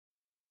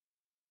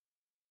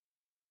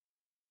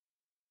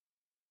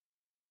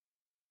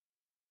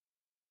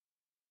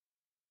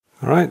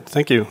All right,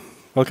 thank you.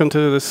 Welcome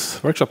to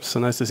this workshop. So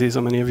nice to see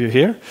so many of you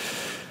here.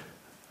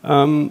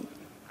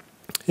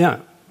 Yeah,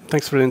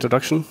 thanks for the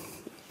introduction.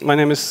 My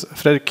name is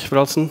Fredrik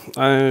Vraalsen.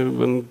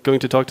 I'm going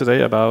to talk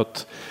today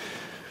about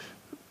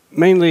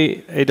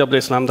mainly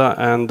AWS Lambda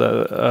and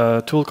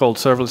a tool called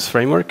Serverless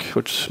Framework,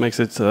 which makes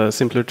it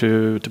simpler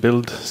to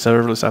build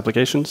serverless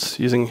applications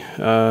using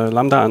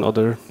Lambda and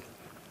other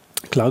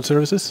cloud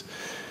services.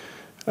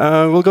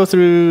 We'll go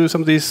through some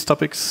of these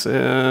topics,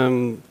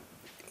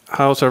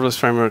 how Serverless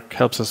Framework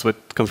helps us with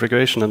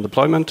configuration and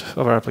deployment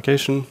of our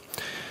application.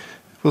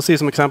 We'll see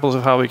some examples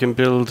of how we can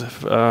build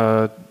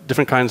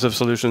different kinds of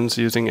solutions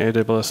using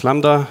AWS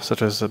Lambda,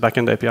 such as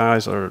backend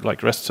APIs or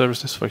like REST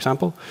services, for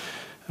example.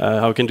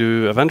 How we can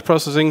do event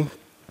processing.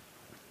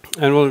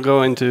 And we'll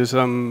go into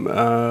some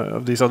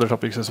of these other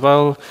topics as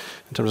well,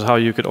 in terms of how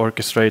you could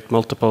orchestrate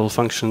multiple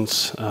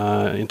functions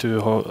into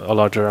a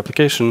larger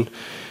application.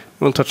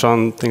 We'll touch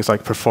on things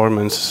like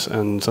performance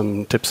and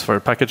some tips for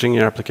packaging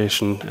your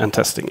application and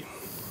testing.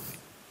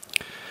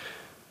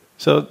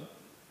 So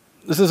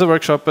this is a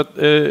workshop, but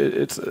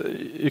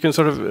you can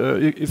sort of,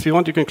 if you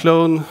want, you can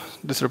clone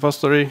this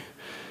repository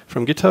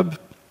from GitHub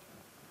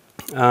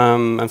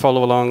and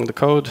follow along the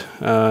code.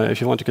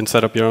 If you want, you can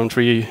set up your own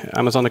free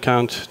Amazon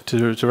account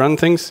to run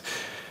things.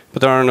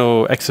 But there are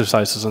no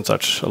exercises and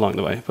such along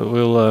the way. But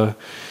we'll,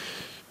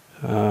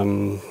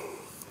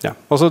 yeah.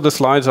 Also, the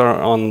slides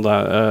are on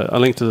a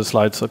link to the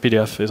slides, a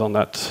PDF is on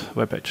that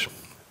webpage.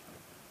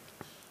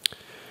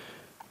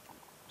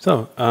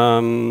 So,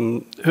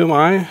 who am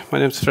I? My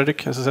name is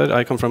Fredrik, as I said.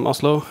 I come from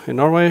Oslo in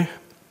Norway,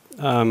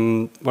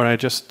 where I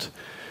just,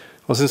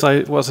 well, since I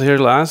was here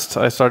last,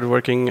 I started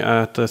working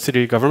at the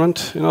city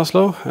government in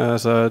Oslo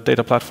as a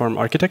data platform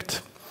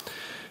architect.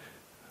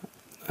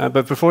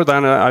 But before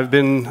that,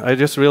 I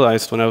just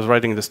realized when I was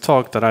writing this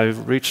talk that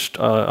I've reached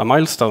a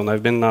milestone.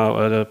 I've been now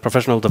a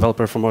professional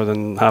developer for more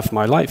than half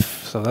my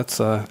life. So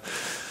that's,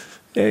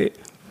 yay.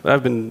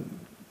 I've been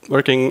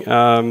working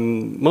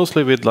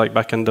mostly with like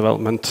backend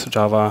development,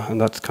 Java,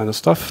 and that kind of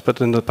stuff. But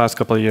in the past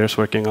couple of years,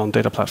 working on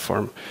data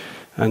platform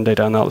and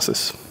data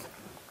analysis.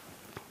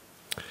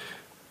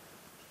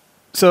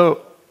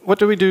 So what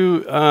do we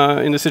do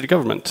in the city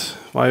government?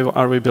 Why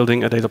are we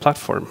building a data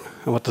platform?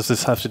 And what does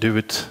this have to do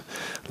with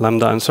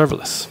Lambda and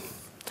serverless?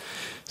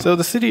 So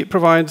the city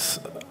provides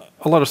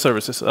a lot of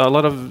services, a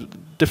lot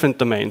of different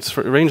domains,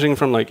 ranging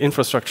from like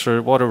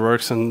infrastructure,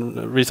 waterworks, and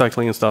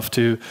recycling and stuff,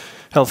 to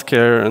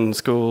healthcare and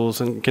schools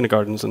and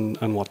kindergartens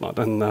and whatnot.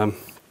 And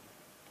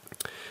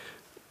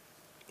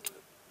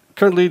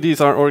currently,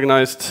 these are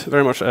organized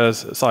very much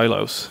as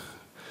silos.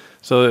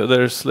 So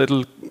there's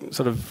little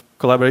sort of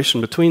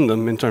collaboration between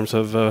them in terms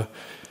of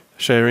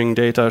sharing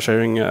data,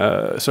 sharing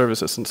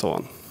services, and so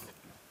on.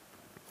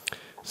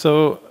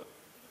 So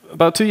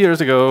about 2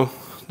 years ago,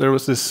 there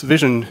was this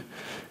vision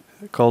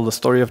called The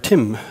Story of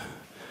Tim,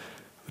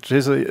 which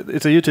is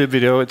it's a YouTube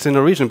video. It's in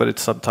Norwegian, but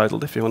it's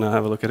subtitled if you want to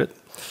have a look at it.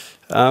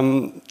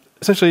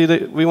 Essentially,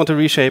 we want to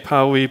reshape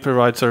how we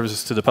provide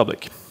services to the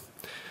public.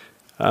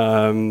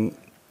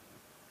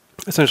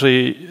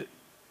 Essentially,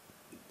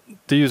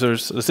 the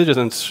users, the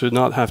citizens, should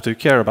not have to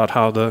care about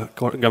how the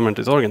government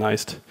is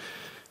organized.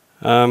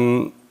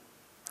 So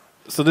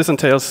this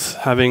entails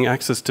having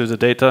access to the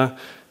data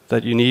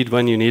that you need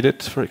when you need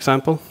it, for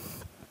example.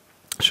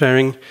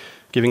 Sharing,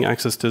 giving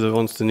access to the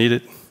ones that need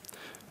it.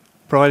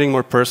 Providing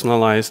more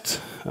personalized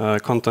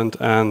content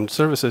and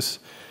services.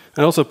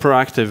 And also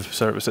proactive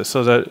services,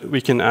 so that we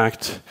can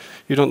act.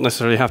 You don't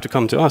necessarily have to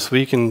come to us.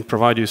 We can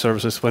provide you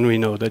services when we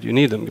know that you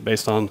need them,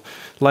 based on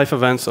life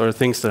events or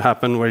things that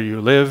happen where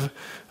you live,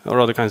 or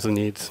other kinds of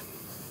needs.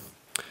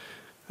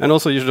 And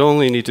also, you should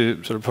only need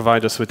to sort of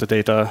provide us with the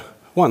data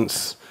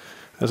once,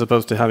 as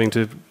opposed to having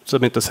to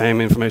submit the same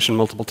information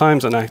multiple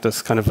times and act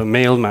as kind of a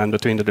mailman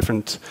between the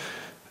different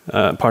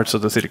parts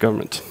of the city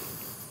government.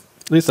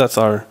 At least that's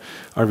our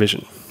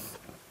vision.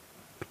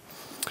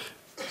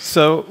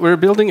 So we're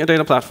building a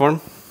data platform.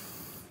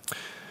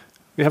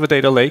 We have a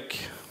data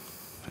lake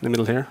in the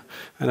middle here.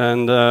 And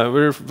then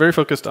we're very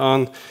focused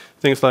on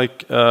things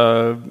like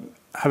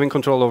having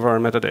control over our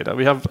metadata.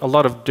 We have a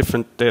lot of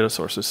different data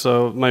sources.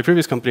 So my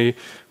previous company,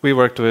 we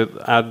worked with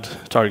ad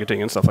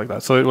targeting and stuff like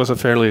that. So it was a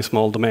fairly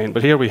small domain.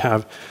 But here we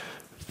have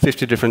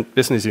 50 different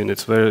business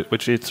units,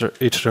 which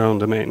each their own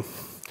domain.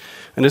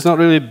 And it's not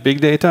really big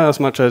data as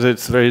much as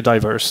it's very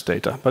diverse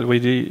data. But we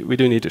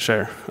do need to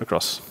share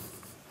across.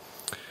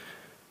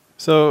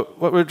 So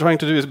what we're trying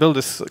to do is build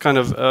this kind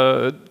of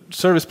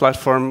service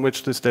platform,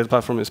 which this data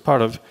platform is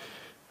part of,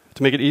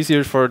 to make it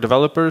easier for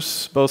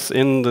developers, both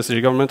in the city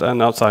government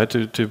and outside,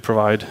 to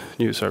provide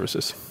new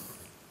services.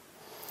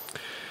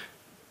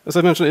 As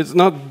I mentioned, it's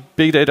not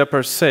big data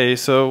per se,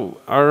 so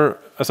our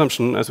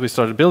assumption as we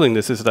started building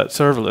this is that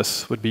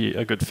serverless would be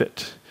a good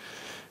fit.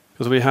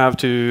 Because we have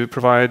to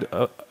provide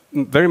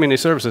very many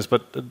services,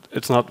 but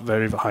it's not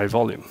very high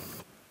volume.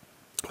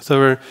 So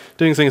we're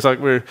doing things like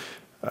we're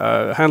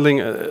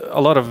handling a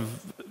lot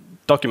of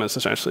documents,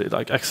 essentially,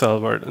 like Excel,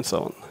 Word, and so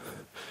on.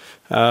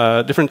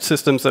 Different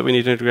systems that we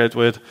need to integrate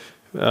with,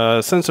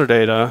 sensor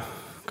data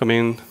come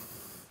in,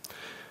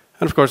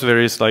 And of course,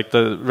 various like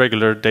the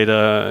regular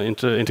data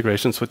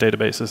integrations with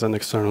databases and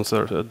external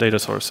data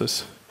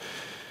sources.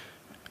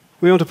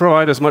 We want to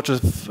provide as much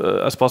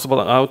as possible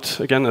out,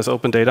 again, as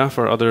open data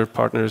for other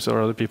partners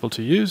or other people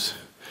to use.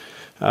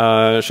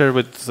 Share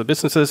with the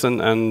businesses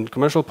and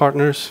commercial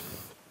partners,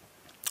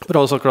 but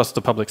also across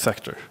the public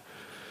sector.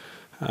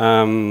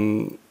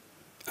 And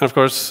of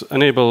course,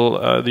 enable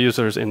the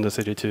users in the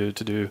city to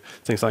do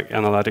things like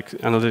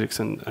analytics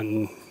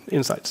and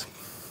insights.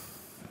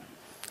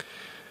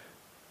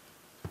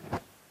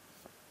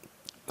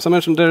 So I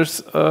mentioned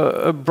there's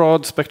a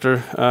broad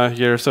spectrum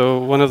here. So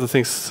one of the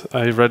things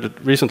I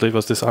read recently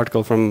was this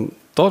article from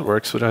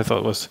ThoughtWorks, which I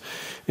thought was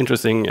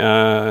interesting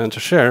to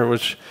share,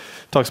 which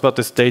talks about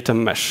this data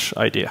mesh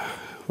idea,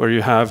 where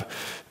you have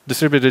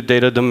distributed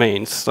data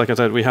domains. Like I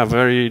said, we have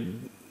very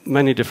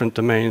many different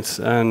domains,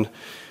 and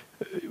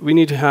we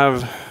need to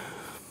have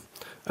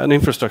an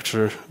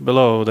infrastructure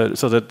below that,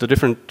 so that the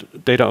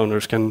different data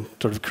owners can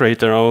sort of create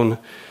their own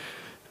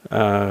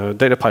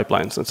data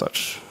pipelines and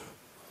such.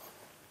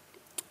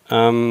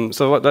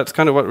 So that's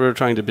kind of what we're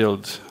trying to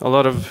build. A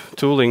lot of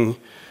tooling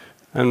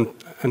and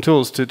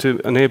tools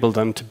to enable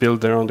them to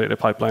build their own data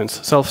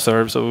pipelines,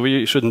 self-serve, so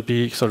we shouldn't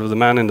be sort of the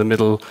man in the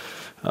middle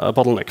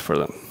bottleneck for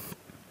them.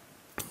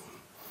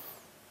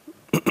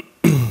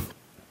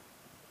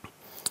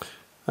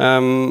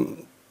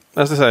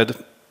 As I said,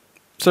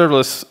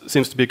 serverless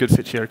seems to be a good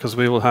fit here because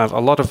we will have a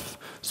lot of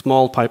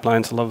small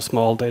pipelines, a lot of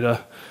small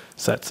data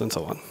sets, and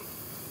so on.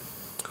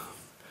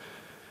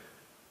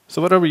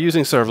 So what are we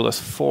using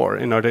serverless for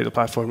in our data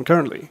platform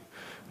currently?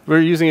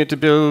 We're using it to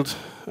build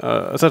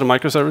a set of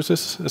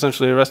microservices,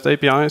 essentially REST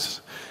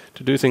APIs,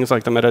 to do things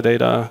like the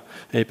metadata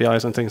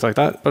APIs and things like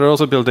that, but we're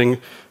also building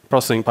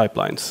processing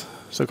pipelines.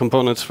 So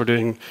components for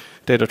doing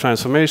data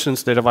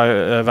transformations, data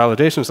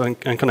validations,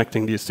 and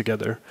connecting these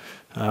together.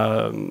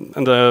 And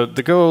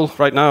the goal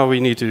right now,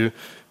 we need to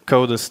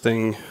code this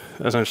thing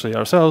essentially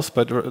ourselves,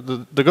 but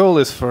the goal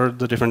is for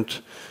the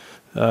different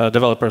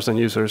developers and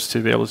users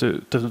to be able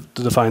to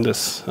define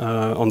this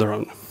on their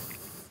own.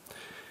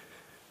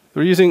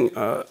 We're using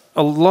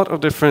a lot of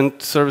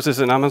different services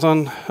in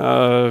Amazon.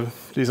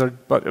 These are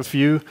but a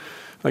few,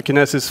 like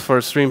Kinesis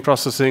for stream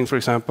processing, for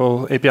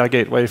example, API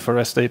gateway for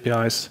REST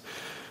APIs,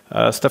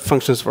 step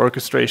functions for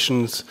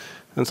orchestrations,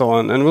 and so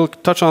on. And we'll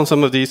touch on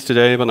some of these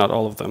today, but not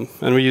all of them.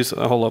 And we use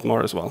a whole lot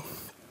more as well.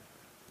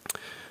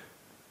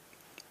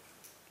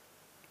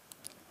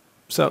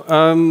 So,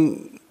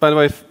 by the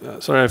way,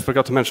 sorry, I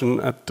forgot to mention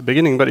at the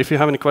beginning, but if you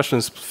have any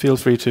questions, feel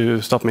free to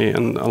stop me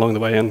along the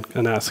way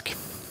and ask.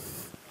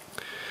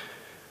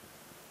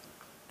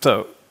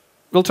 So,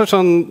 we'll touch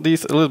on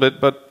these a little bit,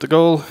 but the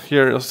goal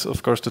here is,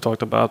 of course, to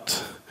talk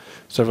about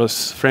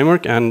Serverless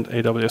Framework and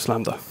AWS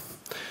Lambda.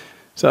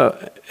 So,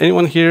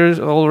 anyone here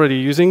already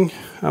using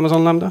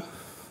Amazon Lambda? A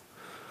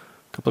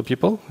couple of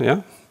people,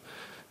 yeah?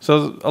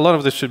 So, a lot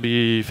of this should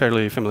be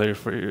fairly familiar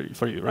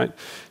for you, right?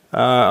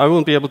 I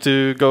won't be able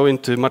to go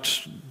into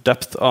much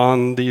depth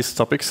on these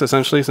topics,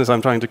 essentially, since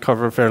I'm trying to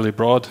cover a fairly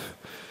broad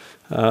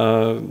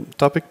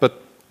topic. But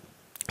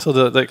so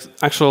the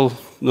actual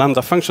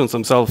Lambda functions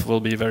themselves will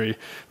be very,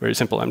 very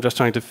simple. I'm just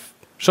trying to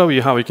show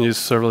you how we can use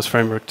Serverless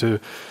Framework to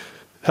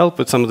help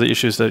with some of the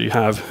issues that you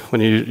have when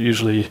you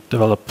usually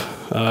develop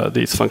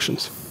these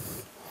functions.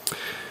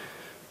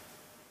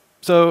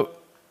 So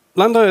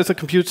Lambda is a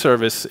compute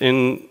service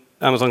in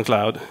Amazon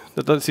Cloud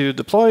that lets you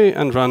deploy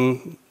and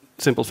run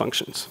simple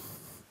functions.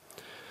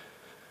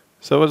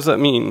 So what does that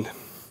mean?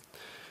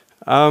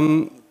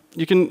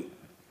 You can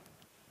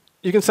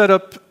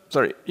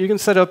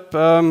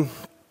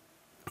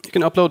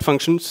upload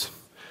functions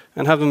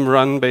and have them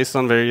run based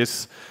on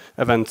various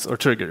events or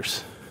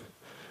triggers,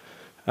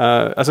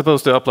 as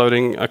opposed to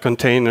uploading a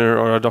container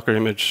or a Docker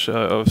image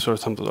of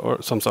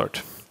some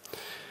sort.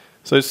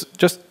 So it's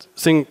just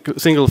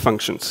single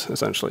functions,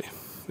 essentially.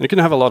 And you can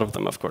have a lot of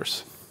them, of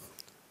course.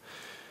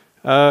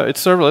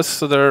 It's serverless,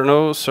 so there are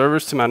no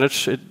servers to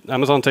manage.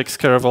 Amazon takes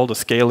care of all the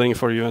scaling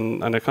for you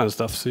and that kind of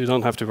stuff, so you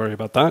don't have to worry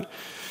about that.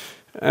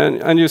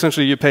 And you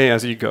pay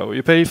as you go.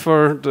 You pay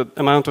for the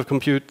amount of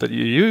compute that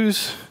you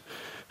use,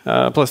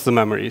 plus the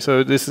memory.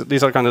 So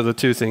these are kind of the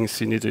two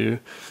things you need to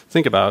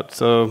think about.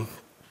 So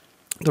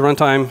the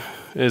runtime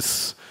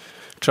is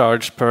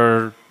charged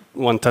per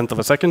 1/10 of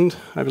a second,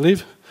 I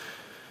believe.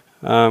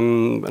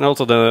 And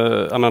also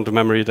the amount of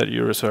memory that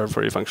you reserve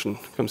for your function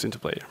comes into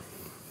play.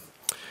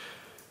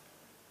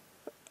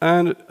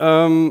 And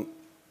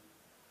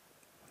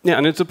yeah,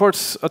 and it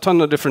supports a ton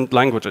of different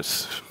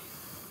languages.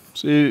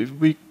 So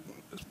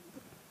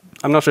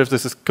I'm not sure if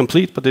this is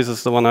complete, but this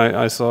is the one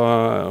I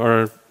saw,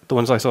 or the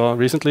ones I saw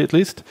recently at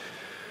least.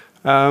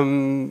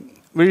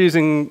 We're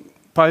using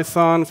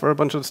Python for a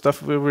bunch of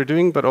stuff we were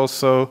doing, but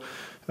also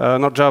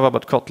not Java,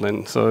 but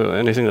Kotlin. So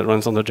anything that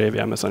runs on the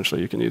JVM,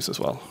 essentially, you can use as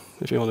well.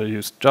 If you want to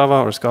use Java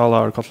or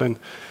Scala or Kotlin,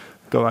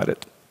 go at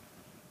it.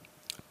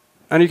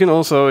 And you can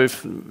also,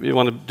 if you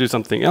want to do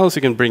something else,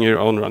 you can bring your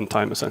own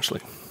runtime,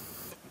 essentially.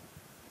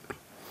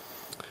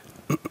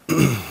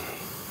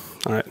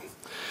 All right.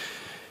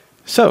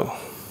 So,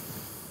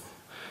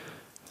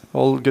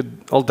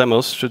 all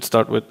demos should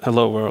start with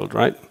hello world,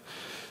 right?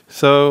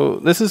 So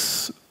this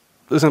is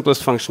the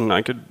simplest function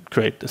I could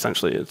create,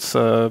 essentially. It's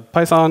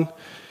Python,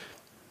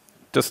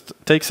 just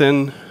takes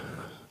in,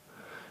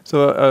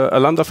 so a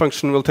Lambda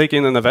function will take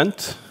in an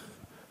event,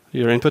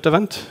 your input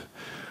event,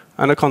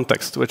 and a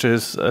context, which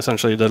is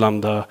essentially the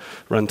Lambda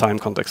runtime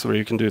context, where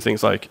you can do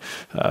things like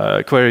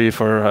query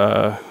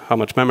for how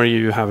much memory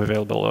you have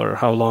available or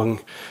how long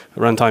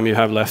runtime you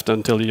have left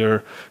until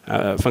your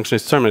function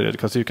is terminated,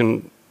 because you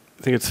can,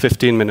 I think it's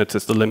 15 minutes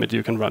is the limit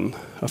you can run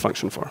a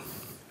function for.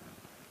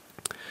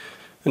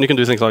 And you can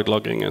do things like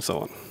logging and so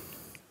on.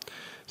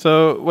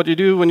 So what you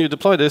do when you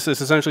deploy this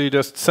is essentially you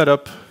just set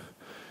up,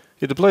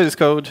 you deploy this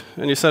code,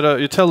 and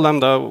you tell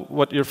Lambda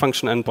what your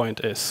function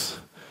endpoint is,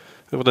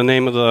 with the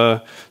name of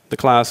the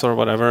class or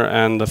whatever,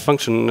 and the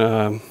function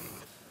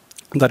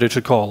that it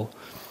should call.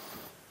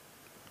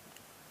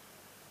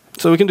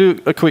 So we can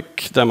do a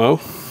quick demo.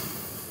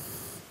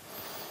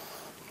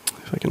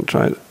 If I can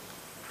try it.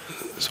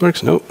 This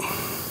works? No.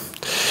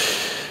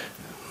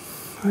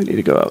 I need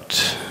to go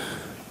out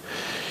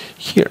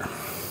here.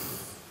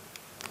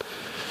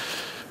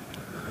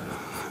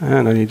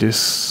 And I need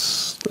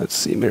this, let's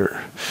see,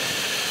 mirror.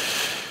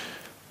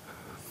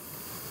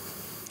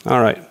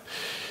 All right.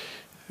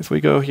 If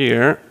we go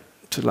here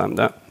to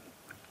Lambda,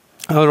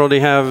 I already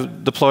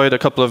have deployed a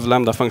couple of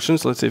Lambda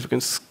functions. Let's see if we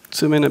can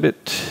zoom in a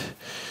bit.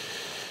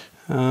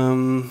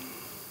 That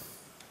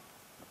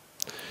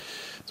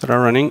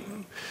are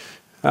running.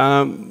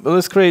 But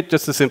let's create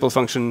just a simple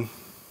function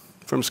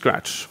from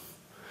scratch.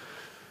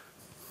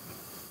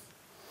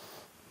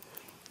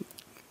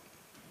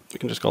 We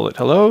can just call it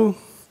hello.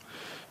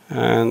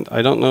 And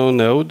I don't know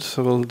Node,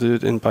 so we'll do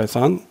it in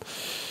Python.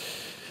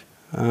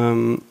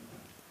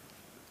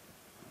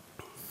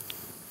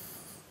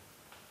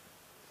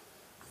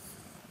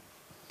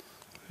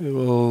 It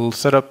will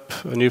set up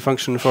a new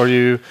function for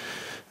you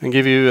and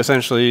give you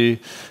essentially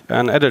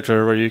an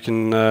editor where you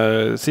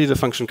can see the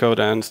function code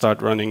and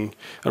start writing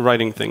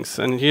things.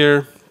 And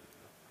here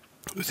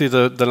we see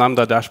the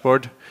Lambda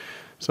dashboard.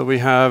 So we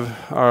have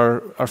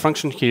our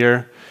function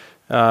here.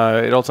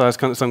 It also has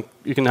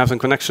you can have some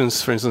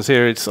connections. For instance,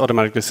 here it's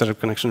automatically set up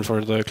connection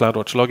for the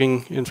CloudWatch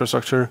logging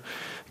infrastructure.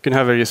 You can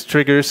have various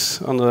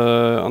triggers on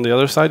the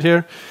other side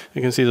here.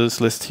 You can see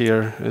this list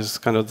here is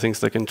kind of the things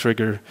that can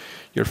trigger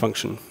your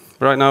function.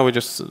 But right now we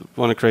just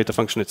want to create the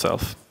function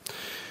itself.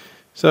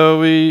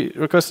 So we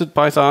requested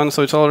Python,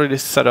 so it's already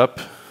set up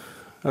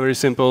a very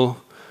simple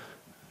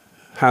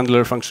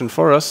handler function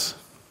for us,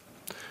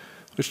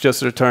 which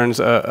just returns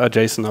a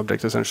JSON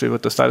object essentially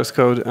with the status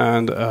code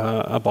and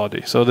a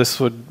body. So this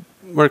would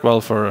work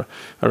well for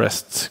a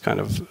REST kind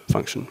of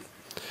function.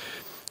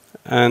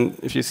 And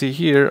if you see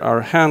here,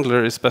 our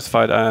handler is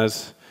specified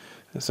as,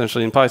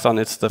 essentially in Python,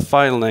 it's the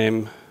file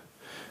name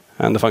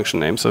and the function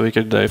name. So we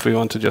could, if we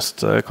want to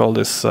just call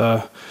this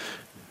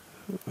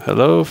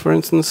hello, for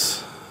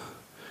instance,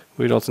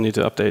 we'd also need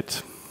to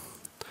update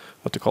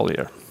what to call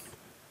here.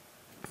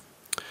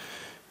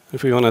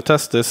 If we want to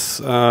test this,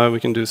 we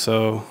can do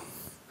so.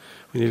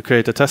 We need to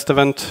create a test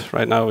event.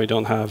 Right now we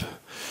don't have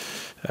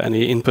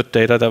any input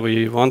data that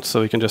we want,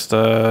 so we can just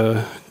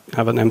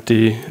have an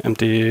empty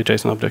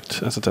JSON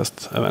object as a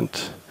test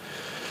event.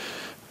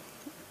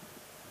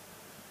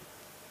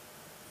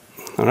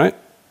 All right,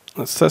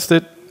 let's test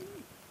it.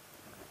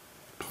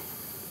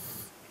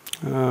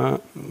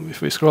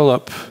 If we scroll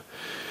up,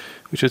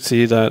 we should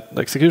see that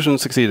the execution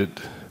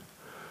succeeded.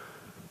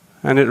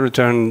 And it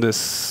returned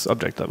this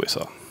object that we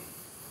saw.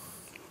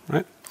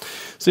 Right?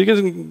 So you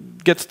can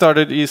get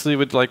started easily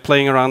with like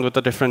playing around with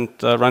the different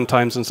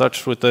runtimes and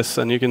such with this,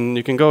 and you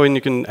can go in,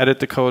 you can edit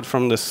the code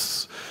from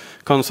this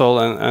console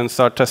and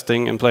start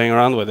testing and playing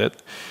around with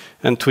it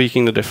and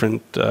tweaking the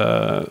different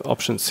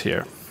options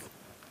here.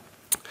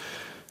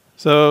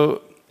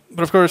 So,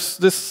 but of course,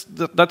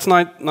 that's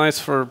nice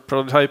for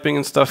prototyping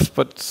and stuff,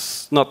 but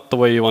it's not the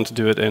way you want to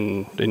do it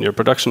in your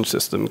production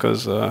system,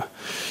 because you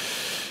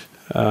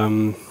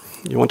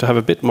want to have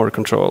a bit more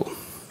control.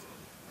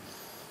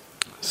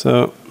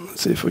 So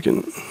let's see if we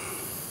can.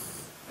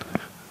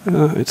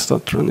 It's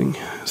not running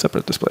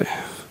separate display.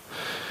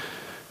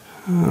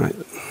 All right.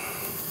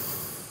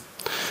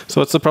 So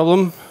what's the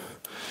problem?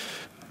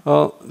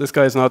 Well, this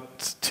guy is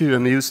not too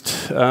amused.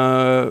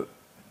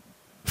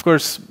 Of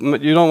course,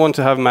 you don't want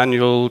to have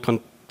manual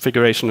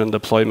configuration and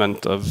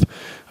deployment of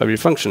your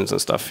functions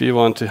and stuff. You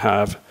want to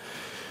have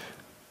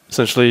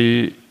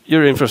essentially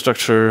your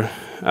infrastructure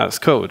as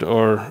code,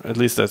 or at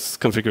least as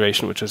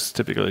configuration, which is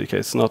typically the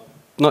case.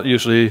 Not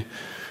usually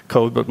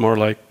code, but more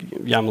like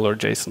YAML or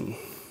JSON.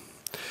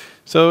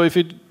 So if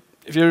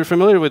you're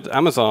familiar with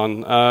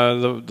Amazon,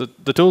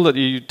 the tool that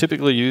you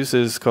typically use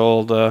is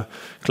called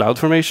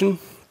CloudFormation.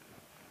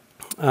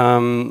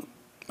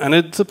 And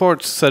it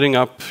supports setting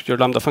up your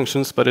Lambda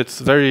functions, but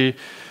it's very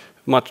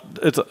much,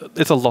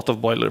 it's a lot of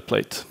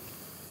boilerplate.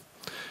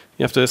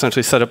 You have to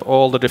essentially set up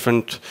all the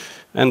different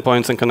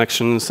endpoints and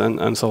connections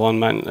and so on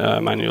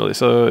manually.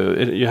 So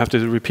you have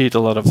to repeat a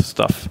lot of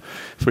stuff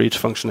for each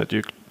function that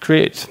you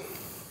create.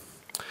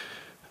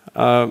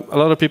 A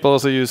lot of people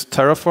also use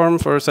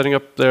Terraform for setting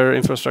up their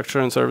infrastructure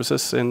and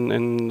services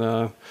in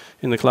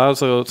the cloud.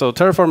 So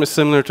Terraform is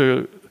similar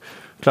to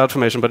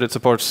CloudFormation, but it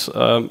supports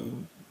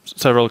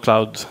several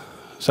clouds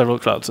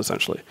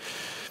essentially.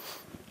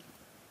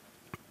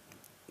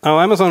 Now,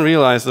 Amazon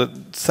realized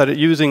that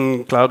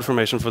using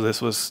CloudFormation for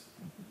this was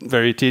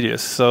very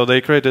tedious, so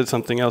they created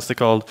something else they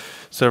called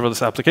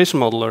Serverless Application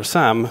Model, or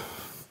SAM. I'm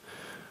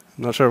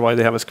not sure why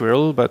they have a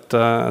squirrel, but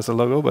as a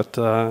logo, but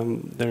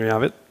there you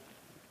have it.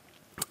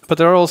 But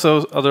there are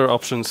also other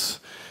options.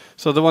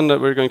 So the one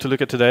that we're going to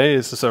look at today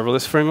is the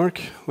Serverless Framework,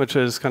 which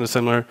is kind of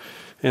similar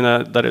in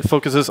that it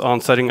focuses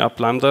on setting up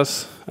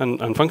lambdas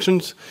and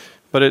functions,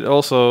 but it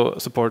also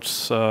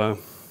supports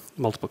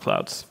multiple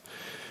clouds.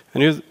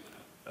 And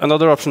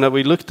another option that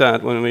we looked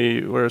at when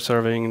we were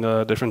surveying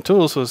the different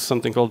tools was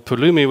something called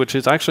Pulumi, which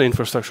is actually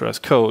infrastructure as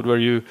code, where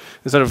you,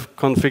 instead of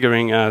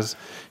configuring as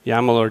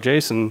YAML or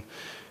JSON,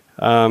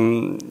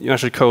 you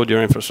actually code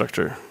your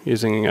infrastructure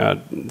using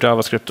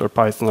JavaScript or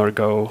Python or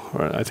Go,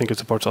 or I think it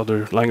supports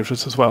other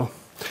languages as well.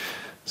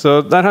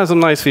 So that has some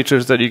nice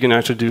features that you can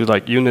actually do,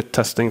 like unit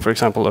testing, for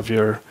example, of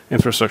your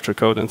infrastructure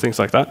code and things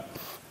like that.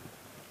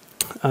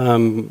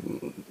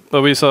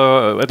 But we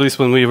saw, at least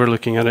when we were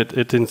looking at it,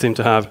 it didn't seem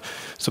to have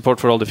support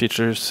for all the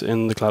features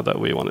in the cloud that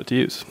we wanted to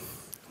use.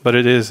 But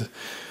it is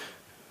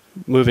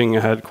moving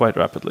ahead quite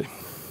rapidly.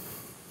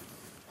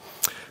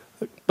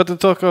 But the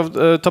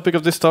topic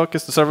of this talk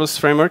is the Serverless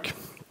Framework.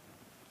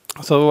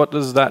 So what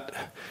does that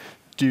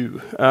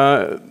do?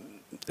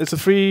 It's a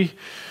free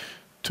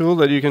tool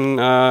that you can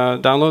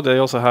download. They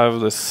also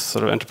have this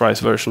sort of enterprise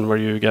version where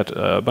you get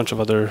a bunch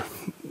of other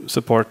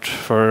support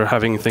for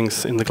having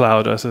things in the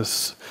cloud as a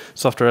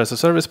software as a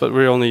service, but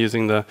we're only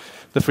using the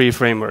free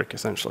framework,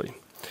 essentially.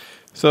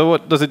 So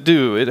what does it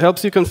do? It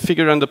helps you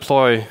configure and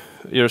deploy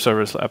your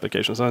serverless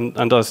applications,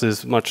 and does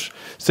this much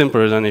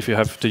simpler than if you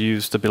have to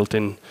use the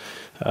built-in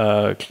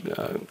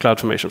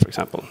CloudFormation, for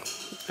example.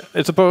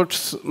 It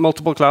supports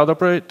multiple cloud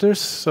operators,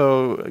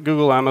 so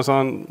Google,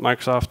 Amazon,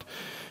 Microsoft.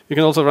 You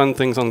can also run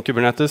things on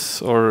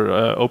Kubernetes or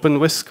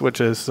OpenWhisk,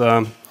 which is,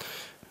 I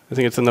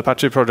think it's an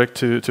Apache project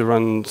to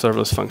run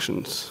serverless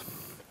functions.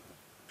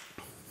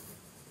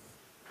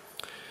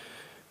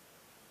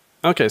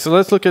 OK, so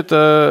let's look at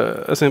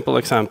a simple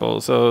example.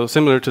 So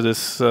similar to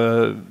this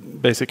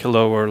basic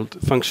hello world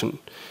function.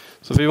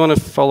 So if you want to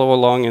follow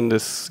along in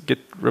this Git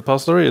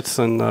repository, it's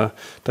in the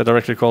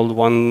directory called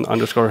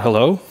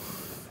one_hello.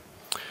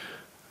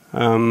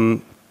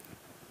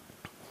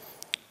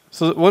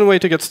 So one way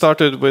to get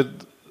started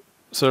with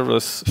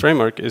Serverless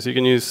Framework is you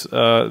can use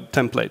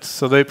templates.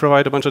 So they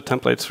provide a bunch of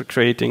templates for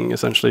creating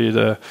essentially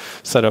the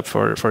setup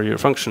for your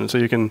function. So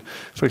you can,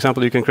 for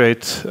example, you can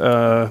create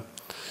a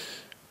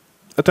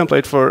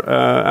template for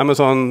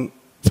Amazon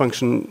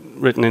function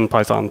written in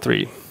Python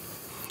 3,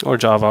 or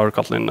Java or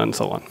Kotlin, and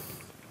so on.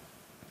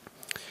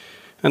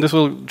 And this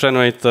will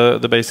generate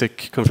the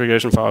basic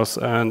configuration files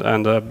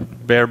and a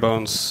bare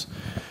bones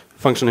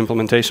function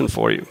implementation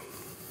for you.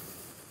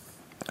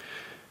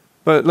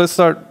 But let's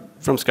start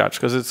from scratch,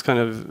 because it's kind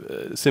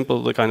of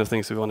simple, the kind of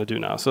things we want to do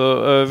now. So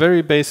a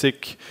very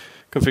basic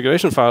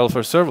configuration file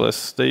for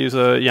serverless, they use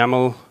a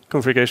YAML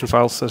configuration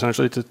files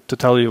essentially to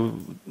tell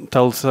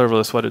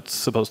serverless what it's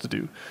supposed to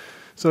do.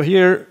 So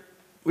here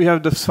we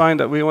have defined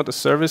that we want a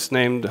service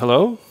named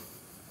hello.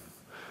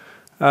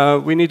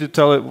 We need to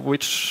tell it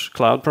which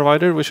cloud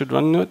provider we should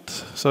run it.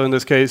 So in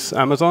this case,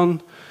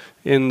 Amazon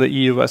in the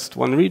EU West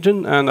 1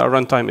 region, and our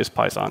runtime is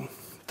Python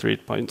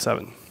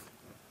 3.7.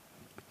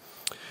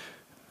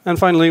 And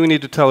finally, we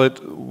need to tell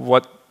it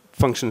what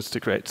functions to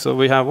create. So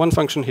we have one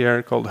function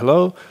here called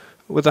hello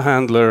with a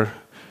handler,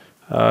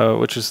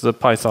 which is the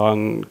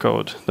Python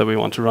code that we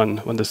want to run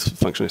when this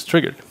function is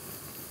triggered.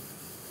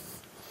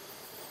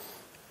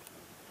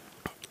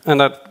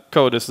 And that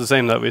code is the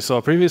same that we saw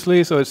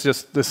previously, so it's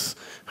just this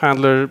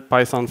handler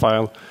Python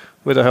file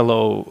with a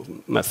hello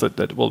method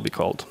that will be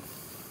called.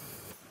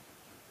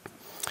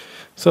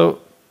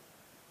 So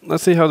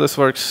let's see how this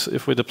works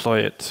if we deploy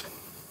it.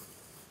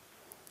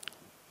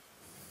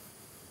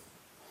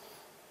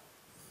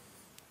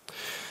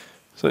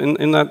 So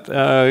in that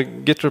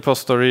Git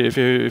repository, if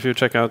you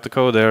check out the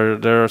code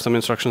there are some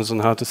instructions on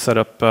how to set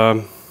up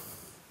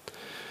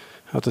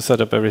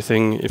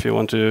everything if you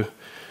want to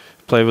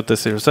play with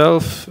this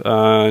yourself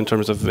in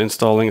terms of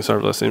installing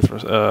serverless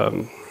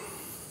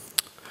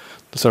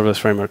the serverless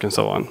framework and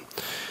so on.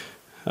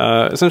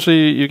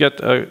 Essentially, you get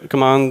a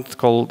command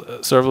called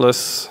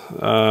serverless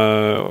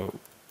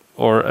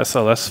or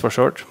SLS for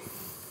short.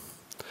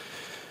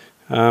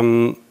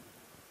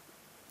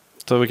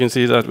 So we can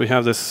see that we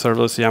have this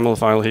serverless YAML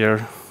file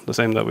here, the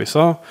same that we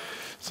saw.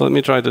 So let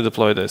me try to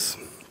deploy this.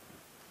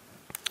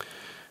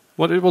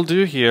 What it will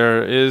do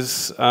here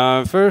is,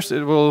 first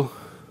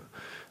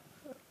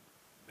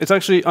it's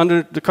actually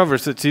under the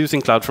covers, it's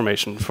using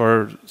CloudFormation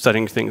for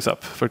setting things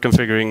up, for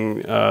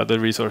configuring the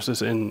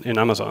resources in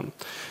Amazon.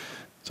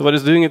 So what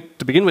it's doing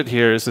to begin with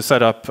here is to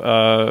set up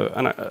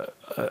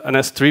an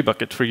S3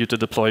 bucket for you to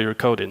deploy your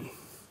code in.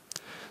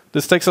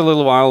 This takes a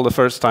little while the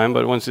first time,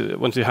 but once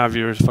you have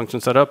your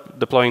function set up,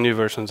 deploying new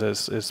versions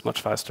is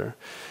much faster.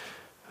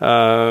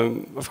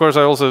 Of course,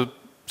 I also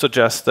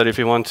suggest that if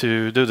you want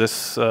to do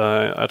this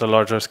at a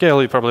larger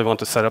scale, you probably want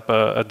to set up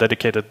a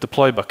dedicated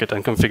deploy bucket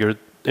and configure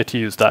it to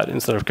use that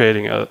instead of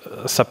creating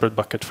a separate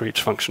bucket for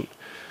each function.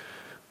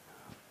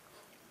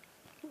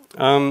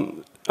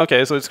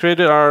 OK, so it's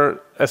created our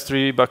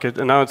S3 bucket,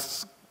 and now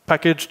it's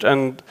packaged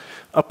and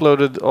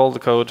uploaded all the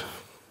code,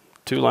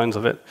 2 lines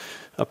of it,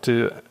 up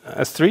to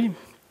S3.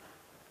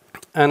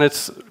 And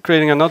it's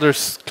creating another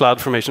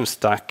CloudFormation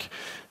stack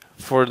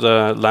for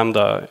the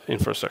Lambda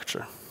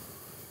infrastructure.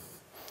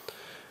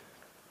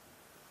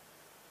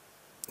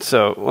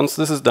 So once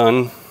this is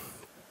done,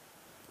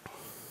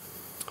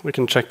 we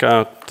can check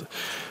out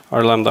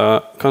our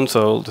Lambda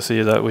console to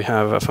see that we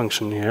have a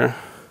function here.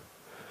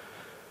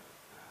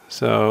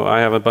 So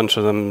I have a bunch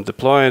of them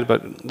deployed,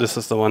 but this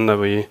is the one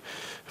that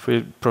if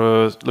we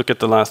look at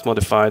the last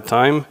modified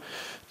time,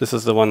 this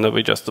is the one that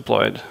we just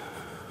deployed.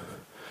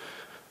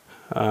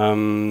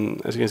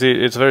 As you can see,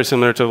 it's very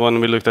similar to the one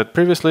we looked at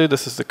previously.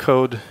 This is the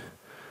code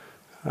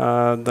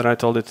that I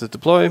told it to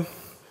deploy.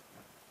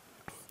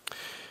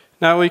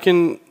 Now we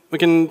can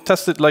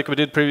test it like we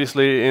did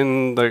previously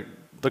in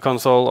the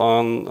console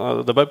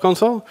on the web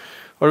console,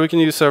 or we can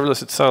use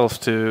serverless itself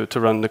to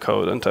run the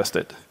code and test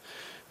it,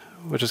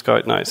 which is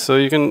quite nice. So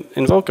you can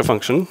invoke a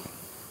function.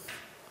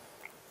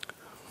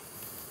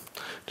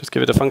 Just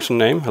give it a function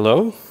name,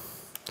 hello.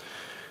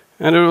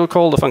 And it will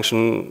call the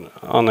function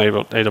on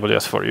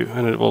AWS for you,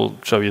 and it will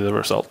show you the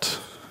result.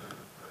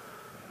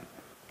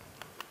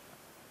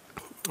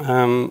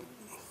 So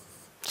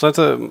that's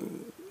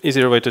an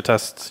easier way to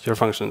test your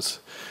functions.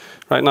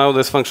 Right now,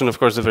 this function, of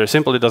course, is very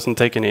simple. It doesn't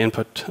take any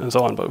input and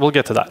so on, but we'll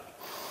get to that.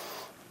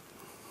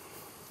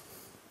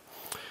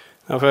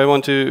 Now, if I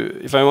want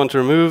to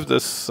remove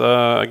this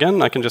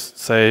again, I can just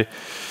say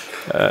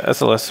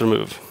SLS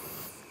remove,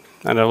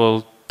 and I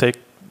will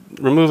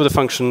remove the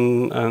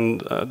function and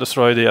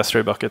destroy the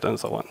S3 bucket and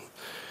so on.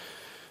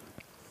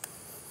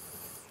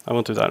 I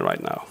won't do that right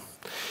now.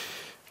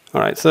 All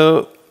right,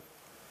 so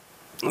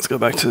let's go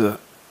back to the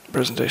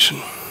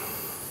presentation.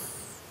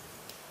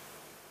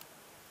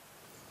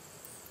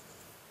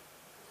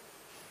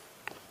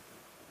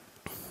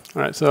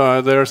 All right,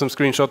 so there are some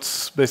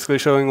screenshots basically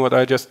showing what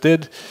I just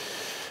did.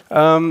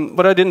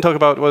 What I didn't talk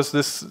about was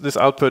this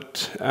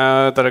output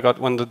that I got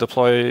when the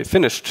deploy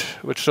finished,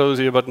 which shows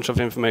you a bunch of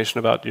information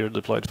about your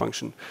deployed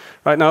function.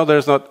 Right now,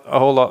 there's not a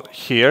whole lot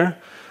here.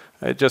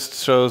 It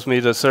just shows me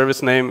the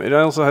service name. It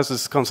also has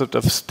this concept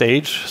of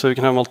stage, so you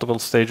can have multiple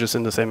stages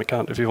in the same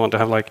account if you want to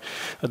have like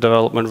a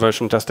development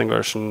version, testing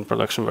version,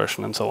 production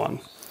version, and so on.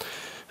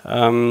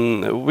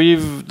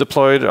 We've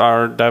deployed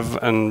our dev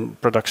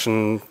and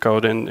production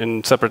code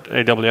in separate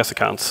AWS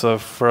accounts. So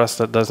for us,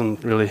 that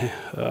doesn't really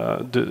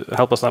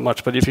help us that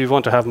much. But if you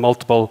want to have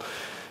multiple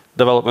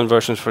development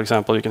versions, for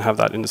example, you can have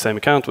that in the same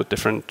account with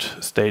different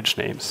stage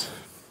names.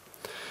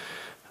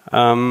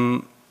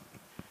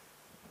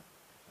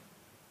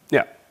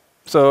 Yeah.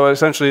 So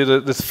essentially,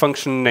 this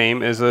function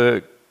name is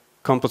a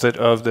composite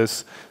of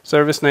this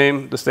service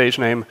name, the stage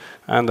name,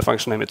 and the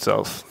function name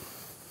itself.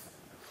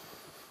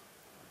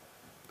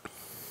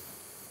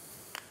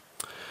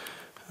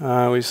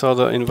 We saw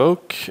the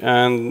invoke,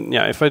 and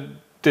yeah, if I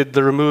did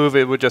the remove,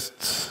 it would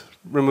just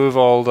remove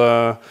all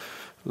the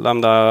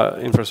Lambda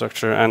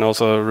infrastructure and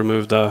also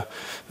remove the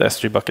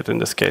S3 bucket in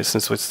this case,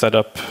 since we set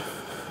up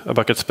a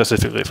bucket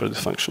specifically for this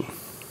function.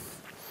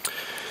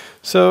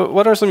 So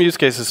what are some use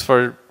cases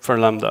for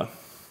Lambda?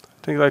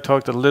 I think I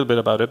talked a little bit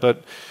about it,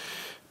 but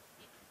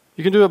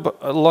you can do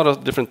a lot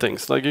of different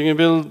things. Like you can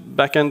build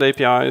backend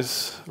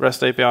APIs,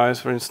 REST APIs,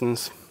 for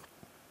instance,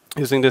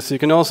 using this. You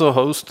can also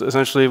host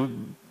essentially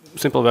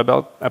simple web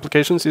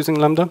applications using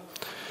Lambda.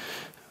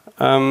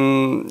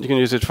 You can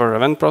use it for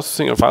event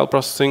processing or file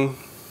processing.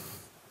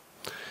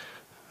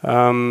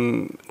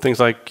 Things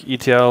like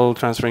ETL,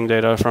 transferring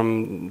data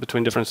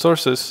between different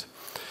sources.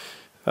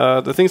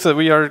 The things that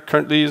we are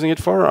currently using it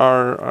for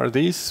are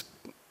these,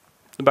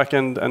 the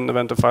backend and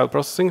event of file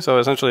processing. So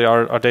essentially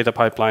our data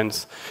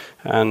pipelines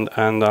and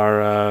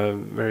our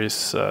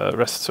various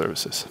REST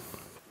services.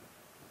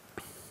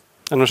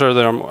 And I'm sure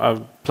there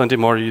are plenty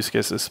more use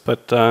cases,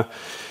 but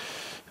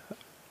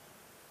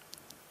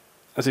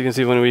as you can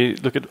see when we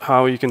look at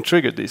how you can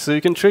trigger these. So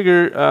you can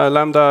trigger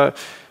Lambda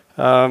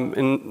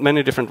in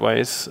many different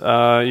ways.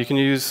 You can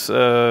use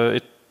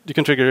it. You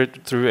can trigger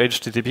it through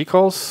HTTP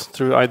calls,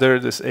 through either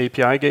this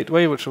API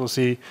gateway, which we'll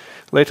see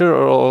later,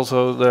 or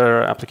also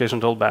their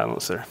application load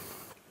balancer.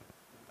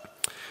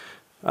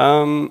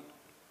 You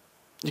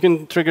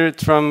can trigger it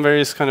from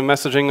various kind of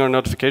messaging or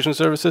notification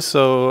services.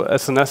 So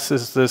SNS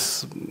is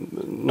this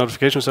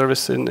notification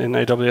service in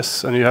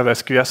AWS, and you have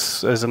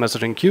SQS as a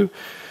messaging queue.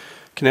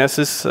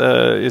 Kinesis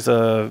is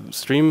a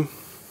stream,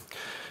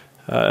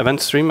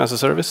 event stream as a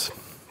service.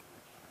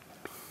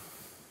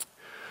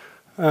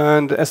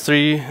 And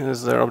S3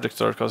 is their object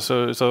store code.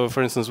 So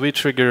for instance, we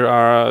trigger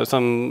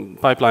some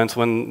pipelines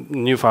when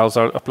new files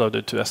are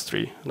uploaded to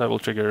S3. That will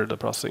trigger the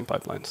processing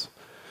pipelines.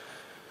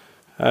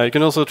 You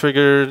can also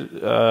trigger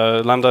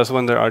Lambdas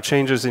when there are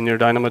changes in your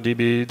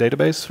DynamoDB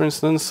database, for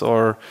instance,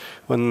 or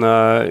when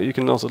you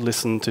can also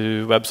listen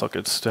to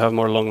WebSockets to have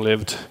more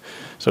long-lived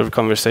sort of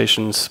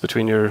conversations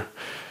between your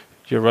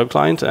web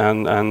client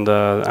and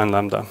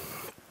Lambda.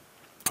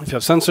 If you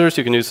have sensors,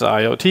 you can use the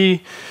IoT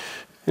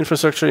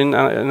infrastructure in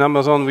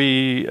Amazon.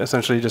 We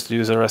essentially just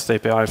use a REST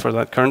API for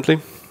that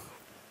currently.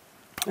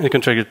 And you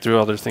can trigger it through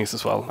other things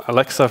as well.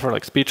 Alexa for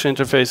like speech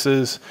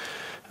interfaces.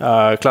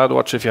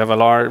 CloudWatch, if you have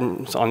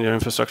alarms on your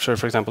infrastructure,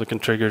 for example, you can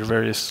trigger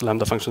various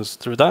Lambda functions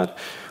through that,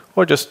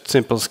 or just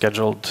simple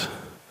scheduled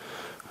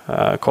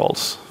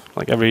calls,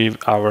 like every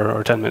hour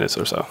or 10 minutes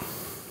or so.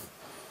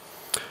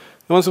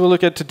 The ones we'll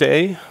look at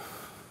today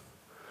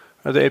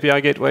are the API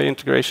gateway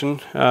integration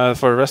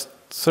for REST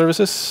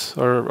services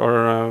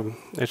or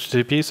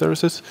HTTP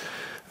services,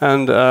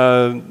 and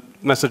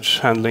message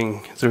handling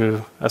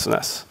through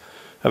SNS,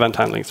 event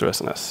handling through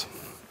SNS.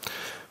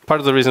 Part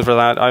of the reason for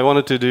that, I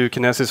wanted to do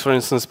Kinesis, for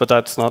instance, but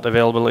that's not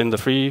available in the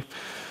free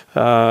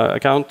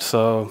account,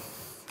 so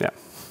yeah.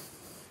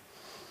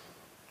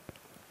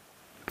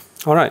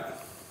 All right.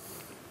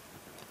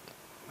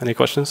 Any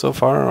questions so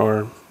far,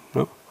 or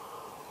no?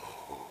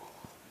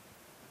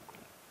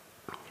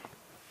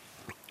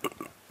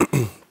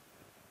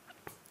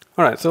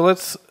 All right, so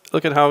let's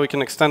look at how we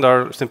can extend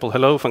our simple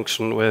hello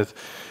function with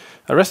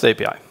a REST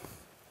API.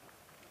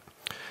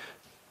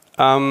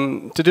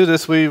 To do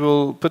this, we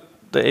will put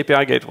the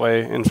API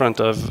gateway in front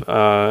of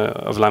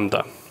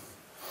Lambda.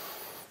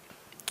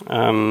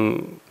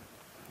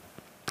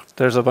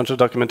 There's a bunch of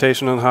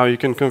documentation on how you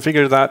can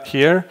configure that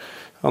here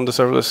on the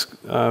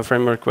Serverless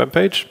Framework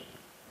webpage.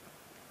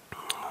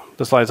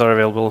 The slides are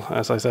available,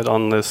 as I said,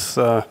 on this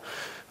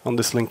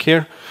link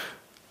here.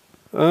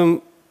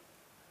 So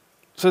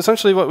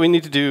essentially what we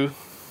need to do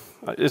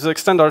is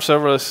extend our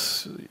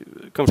serverless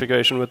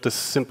configuration with this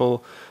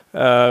simple,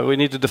 we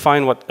need to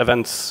define what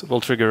events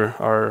will trigger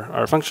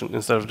our function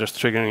instead of just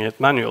triggering it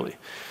manually.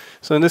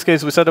 So in this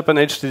case, we set up an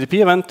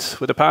HTTP event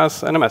with a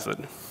path and a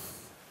method.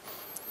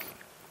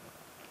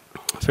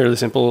 Fairly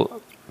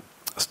simple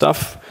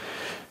stuff.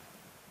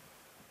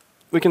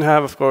 We can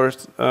have, of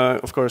course,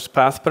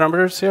 path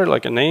parameters here,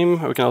 like a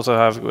name. We can also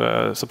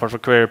have support for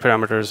query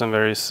parameters and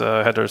various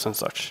headers and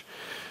such.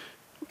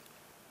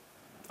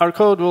 Our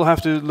code will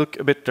have to look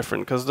a bit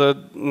different, because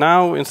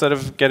now, instead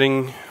of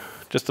getting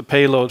just a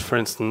payload, for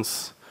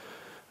instance,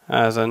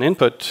 as an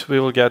input, we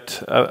will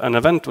get an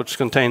event which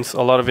contains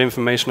a lot of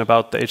information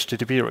about the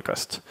HTTP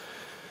request.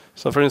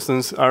 So for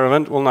instance, our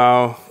event will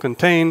now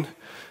contain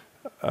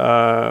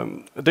a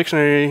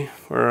dictionary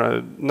or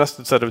a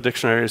nested set of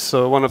dictionaries.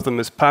 So one of them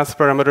is path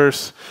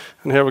parameters,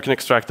 and here we can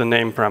extract the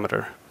name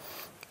parameter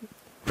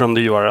from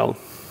the URL.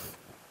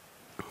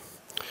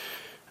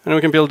 And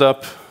we can build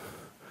up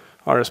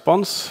our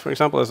response, for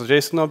example, as a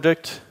JSON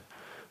object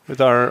with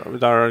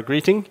our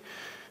greeting,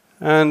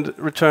 and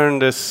return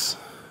this.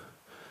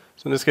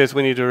 So in this case,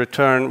 we need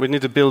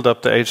to build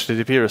up the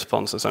HTTP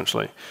response,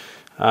 essentially,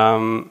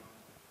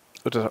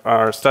 which is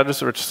our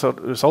status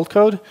result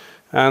code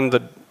and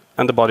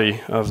the body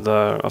of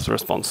the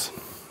response.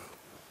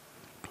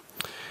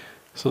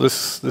 So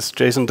this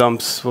JSON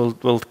dumps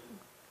will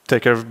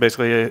take care of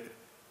basically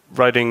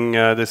writing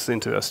this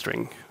into a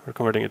string, or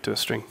converting it to a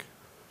string.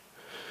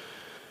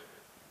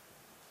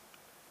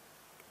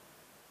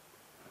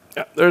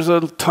 Yeah, there's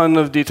a ton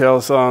of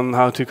details on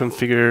how to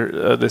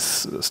configure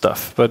this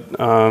stuff, but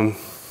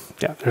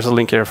yeah, there's a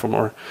link here for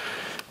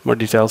more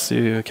details.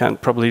 You can't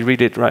probably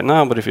read it right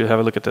now, but if you have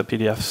a look at the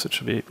PDFs, it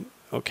should be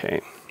okay.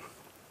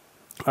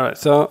 All right,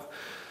 so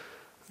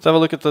let's have a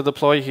look at the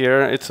deploy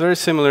here. It's very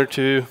similar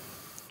to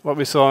what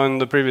we saw in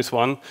the previous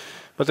one,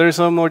 but there is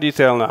some more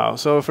detail now.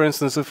 So for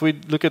instance, if we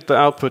look at the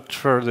output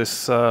for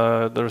this,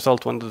 the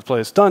result when the deploy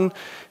is done,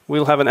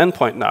 we'll have an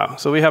endpoint now.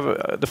 So we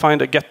have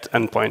defined a get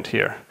endpoint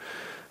here,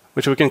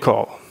 which we can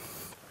call.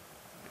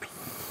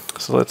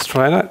 So let's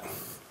try that.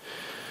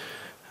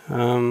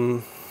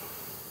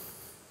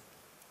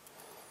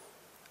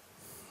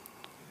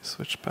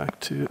 Switch back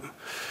to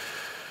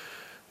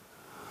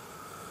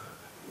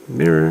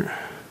mirror.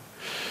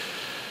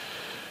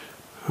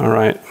 All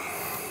right.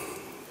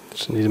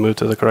 Just need to move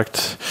to the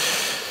correct.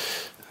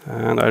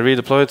 And I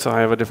redeployed, so I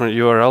have a different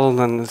URL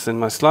than is in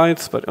my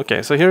slides. But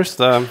OK, so here's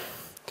the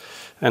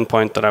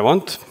endpoint that I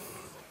want.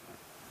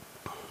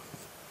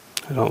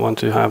 I don't want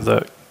to have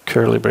the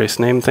curly brace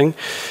name thing.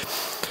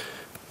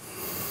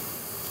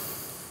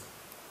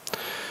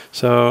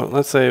 So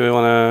let's say we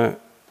want to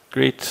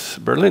greet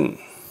Berlin.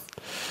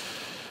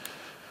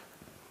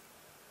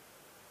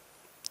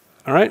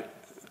 All right.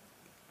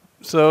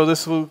 So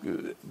this will,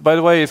 by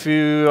the way, if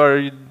you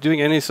are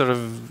doing any sort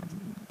of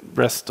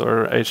REST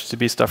or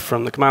HTTP stuff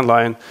from the command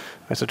line,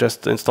 I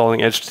suggest installing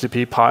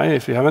HTTP Py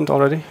if you haven't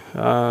already.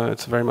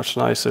 It's very much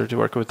nicer to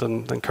work with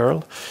than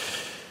curl.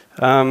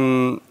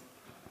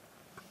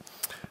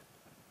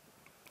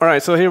 All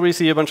right, so here we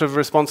see a bunch of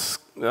response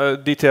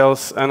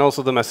details and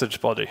also the message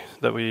body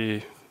that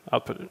we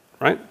outputted,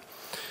 right?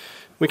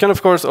 We can,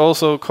 of course,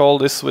 also call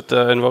this with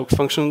the invoke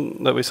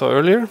function that we saw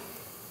earlier.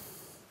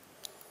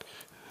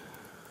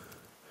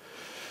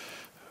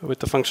 with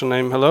the function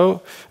name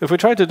hello. If we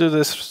try to do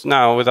this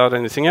now without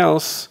anything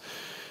else,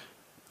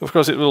 of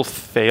course it will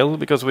fail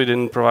because we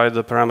didn't provide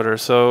the parameter.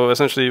 So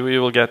essentially we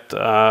will get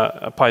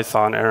a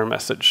Python error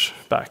message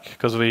back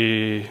because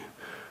we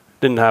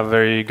didn't have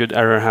very good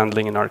error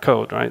handling in our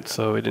code, right?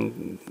 So we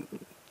didn't.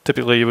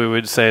 Typically we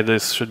would say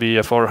this should be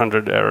a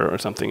 400 error or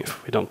something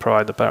if we don't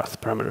provide the path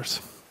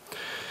parameters.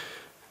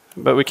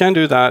 But we can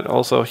do that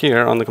also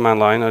here on the command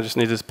line. I just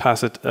need to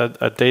pass it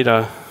a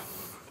data.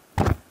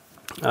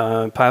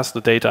 Pass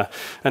the data.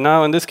 And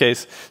now in this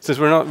case, since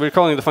we're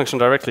calling the function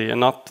directly and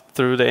not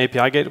through the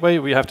API gateway,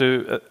 we have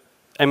to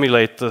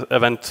emulate the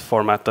event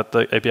format that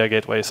the API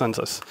gateway sends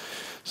us.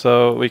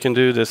 So we can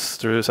do this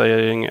through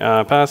saying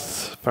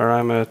path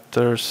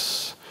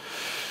parameters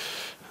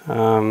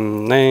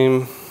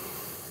name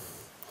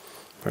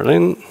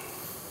Berlin.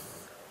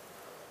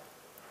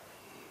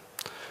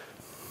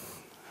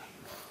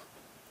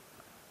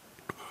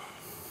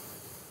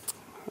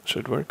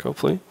 Should work,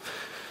 hopefully.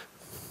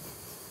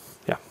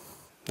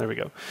 There we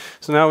go.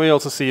 So now we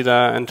also see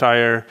the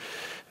entire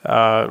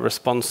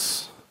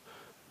response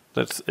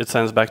that it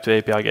sends back to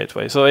API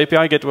gateway. So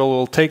API gateway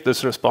will take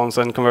this response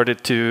and convert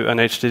it to an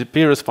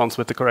HTTP response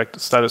with the correct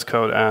status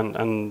code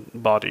and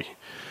body.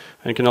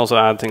 And you can also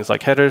add things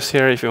like headers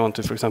here if you want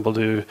to, for example,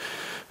 do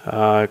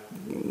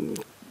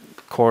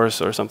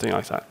course or something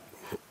like that.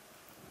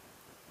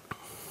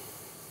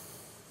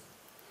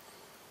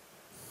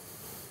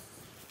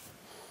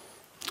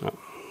 Oh,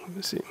 let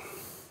me see.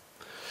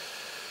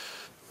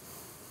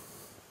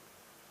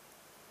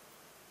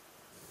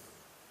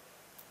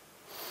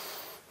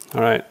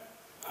 All right.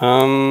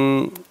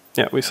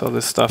 Yeah, we saw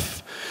this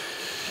stuff.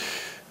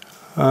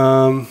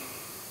 Yeah.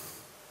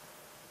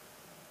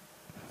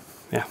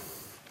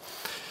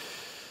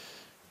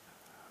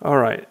 All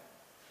right.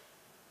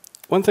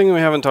 One thing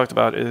we haven't talked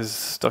about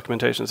is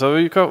documentation. So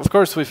of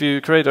course, if you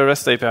create a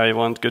REST API, you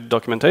want good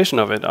documentation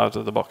of it out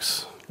of the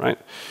box, right?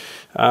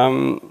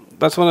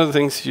 That's one of the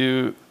things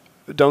you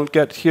don't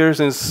get here,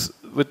 since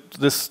with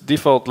this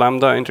default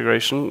Lambda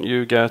integration,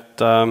 you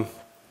get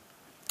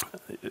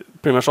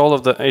pretty much all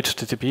of the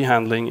HTTP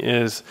handling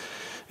is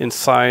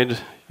inside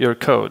your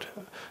code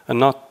and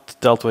not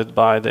dealt with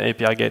by the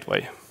API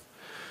gateway.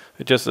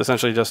 It just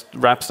essentially just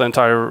wraps the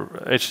entire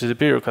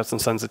HTTP request and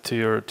sends it to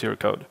your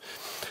code.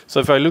 So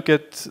if I look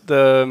at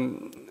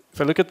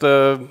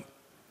the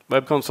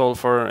web console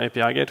for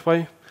API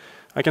gateway,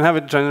 I can have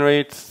it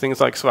generate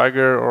things like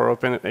Swagger or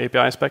Open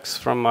API specs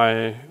from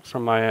my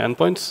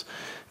endpoints.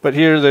 But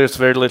here, there's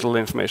very little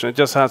information. It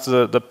just has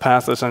the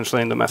path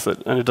essentially in the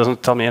method, and it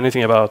doesn't tell me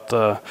anything about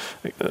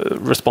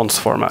response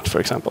format, for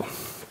example.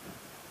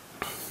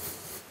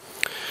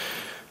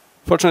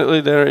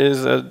 Fortunately, there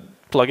is a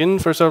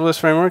plugin for Serverless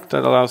Framework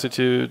that allows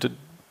you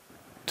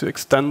to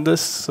extend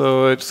this.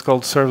 So it's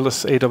called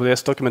Serverless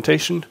AWS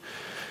Documentation,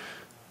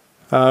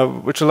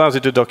 which allows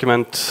you to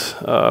document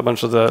a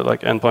bunch of the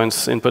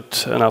endpoints,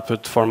 input and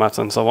output formats,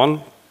 and so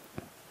on.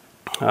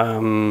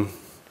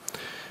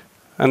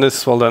 And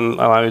this will then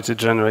allow you to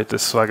generate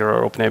this Swagger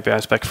or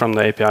OpenAPI spec from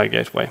the API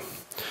gateway.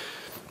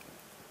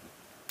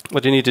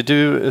 What you need to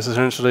do is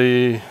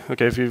essentially,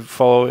 okay, if you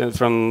follow it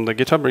from the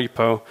GitHub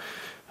repo,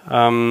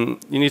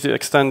 you need to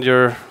extend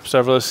your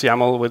serverless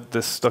YAML with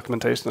this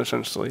documentation,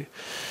 essentially.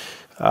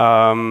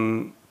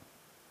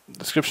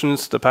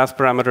 Descriptions, the path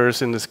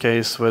parameters in this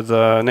case, with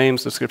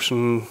names,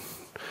 description,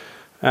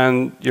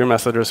 and your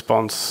method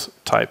response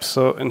types.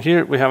 So in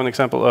here we have an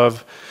example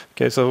of,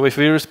 okay, so if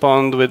we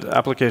respond with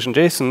application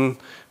JSON,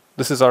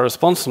 this is our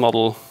response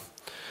model.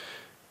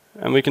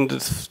 And we can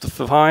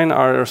define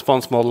our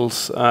response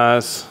models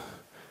as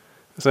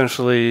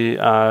essentially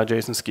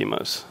JSON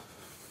schemas.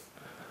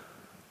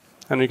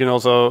 And you can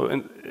also,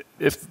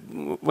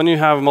 when you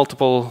have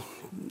multiple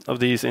of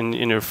these in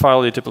your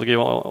file, you typically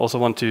also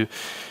want to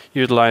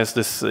utilize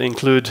this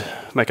include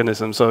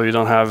mechanism, so you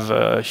don't have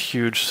a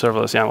huge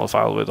serverless YAML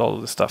file with all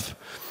of this stuff.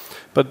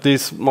 But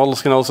these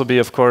models can also be,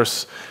 of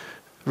course,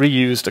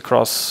 reused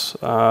across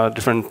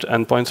different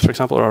endpoints, for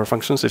example, or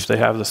functions if they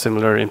have the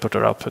similar input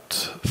or output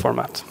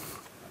format.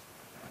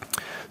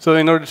 So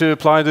in order to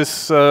apply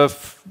this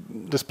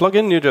this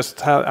plugin, you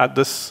just add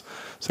this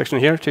section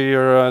here to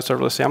your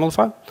serverless YAML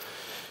file.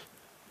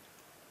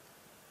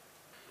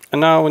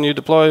 And now when you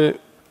deploy,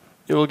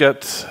 you will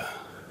get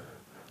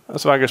a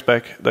Swagger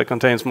spec that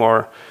contains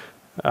more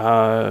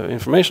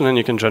information, and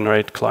you can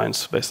generate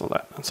clients based on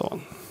that, and so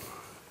on.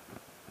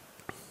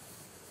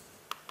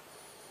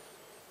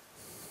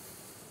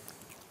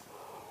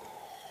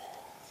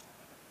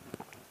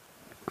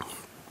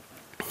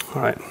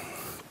 All right.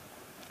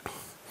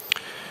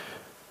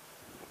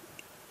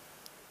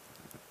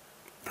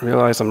 I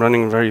realize I'm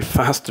running very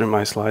fast through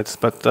my slides,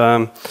 but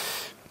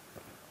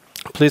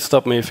please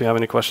stop me if you have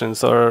any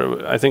questions.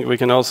 Or I think we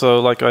can also,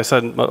 like I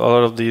said, a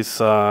lot of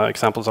these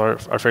examples are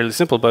fairly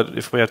simple, but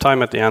if we have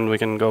time at the end, we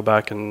can go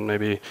back and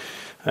maybe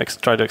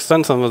try to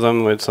extend some of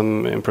them with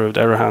some improved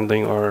error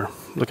handling, or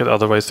look at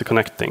other ways to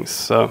connect things.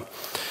 So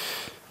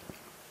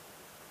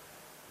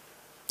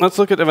let's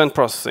look at event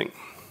processing.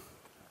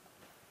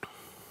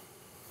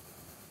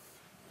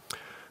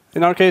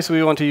 In our case,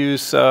 we want to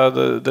use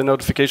the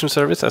notification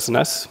service,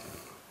 SNS,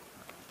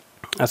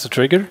 as a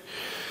trigger.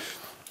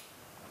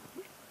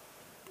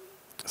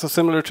 So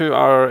similar to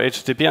our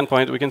HTTP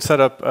endpoint, we can set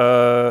up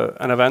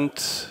an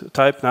event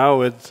type now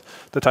with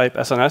the type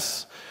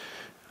SNS.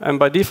 And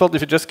by default,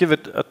 if you just give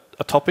it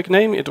a topic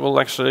name, it will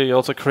actually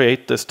also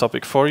create this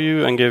topic for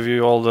you and give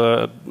you all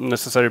the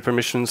necessary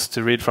permissions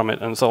to read from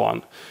it and so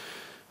on.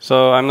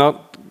 So I'm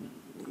not.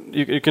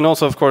 You can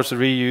also, of course,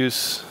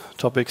 reuse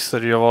topics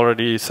that you have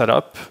already set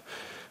up,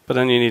 but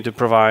then you need to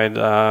provide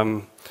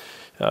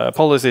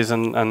policies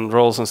and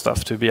roles and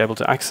stuff to be able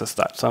to access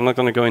that. So I'm not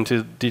going to go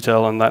into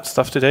detail on that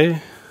stuff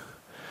today.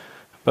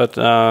 But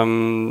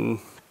you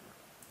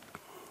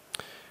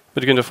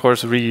can, of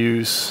course,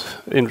 reuse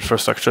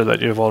infrastructure that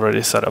you've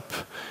already set up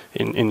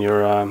in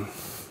your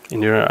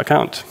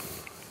account.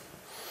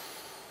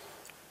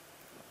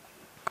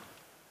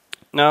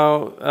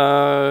 Now,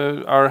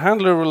 our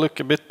handler will look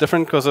a bit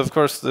different because, of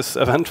course, this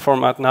event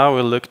format now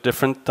will look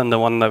different than the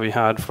one that we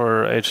had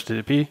for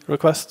HTTP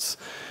requests.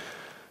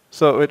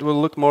 So it will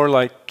look more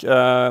like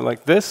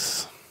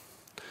this.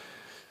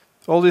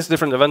 All these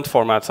different event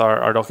formats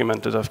are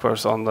documented, of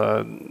course, on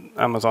the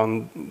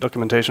Amazon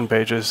documentation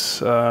pages.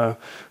 But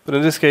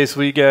in this case,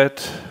 we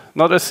get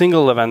not a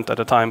single event at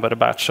a time, but a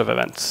batch of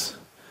events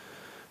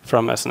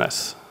from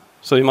SNS.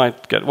 So you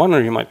might get one,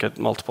 or you might get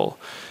multiple.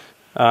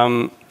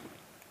 So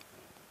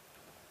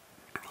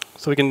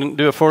we can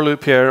do a for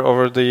loop here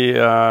over the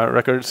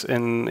records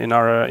in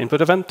our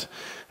input event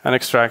and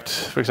extract,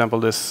 for example,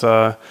 this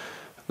the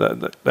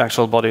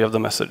actual body of the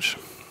message.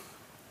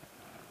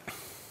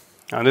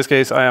 In this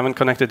case, I haven't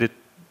connected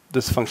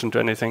this function to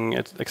anything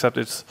except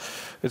it's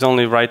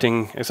only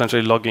writing,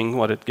 essentially logging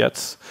what it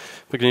gets.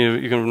 But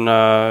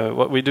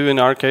what we do in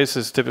our case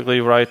is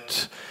typically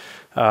write.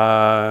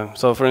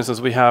 So, for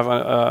instance, we have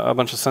a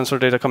bunch of sensor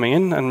data coming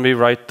in, and we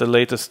write the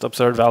latest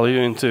observed value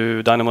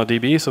into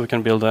DynamoDB, so we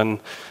can build a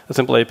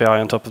simple API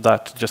on top of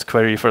that to just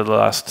query for the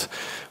last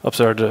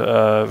observed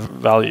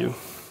value.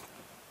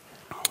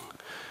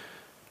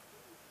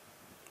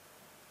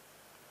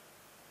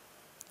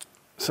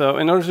 So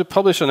in order to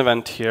publish an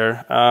event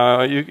here,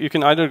 you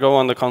can either go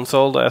on the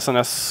console, the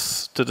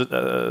SNS to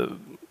the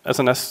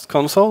SNS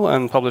console,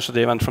 and publish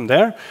the event from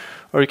there,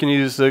 or you can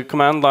use the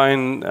command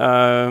line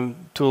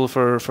tool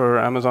for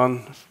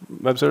Amazon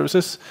Web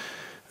Services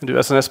and do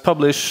SNS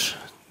publish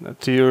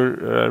to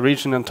your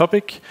region and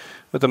topic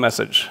with a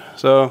message.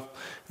 So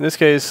in this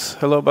case,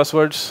 hello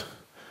Buzzwords.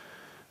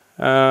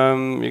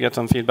 You get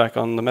some feedback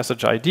on the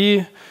message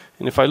ID,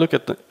 and if I look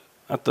at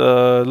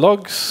the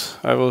logs,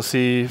 I will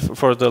see,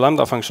 for the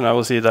Lambda function, I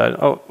will see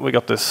that, oh, we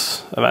got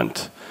this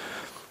event.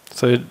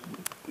 So it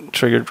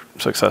triggered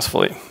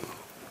successfully.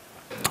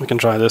 We can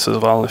try this as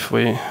well if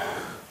we,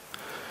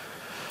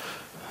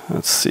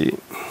 let's see.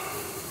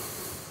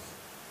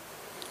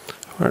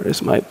 Where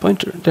is my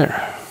pointer?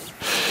 There.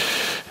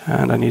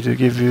 And I need to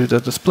give you the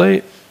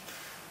display.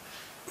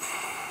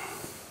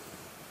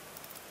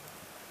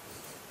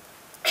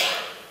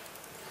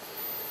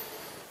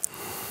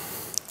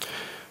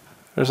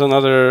 There's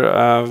another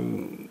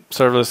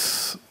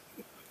serverless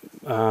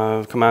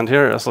command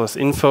here, SLS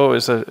info.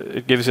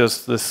 It gives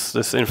us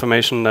this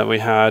information that we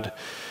had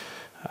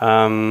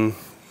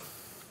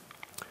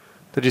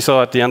that you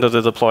saw at the end of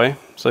the deploy.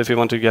 So if you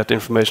want to get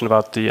information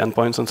about the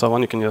endpoints and so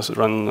on, you can just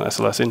run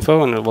SLS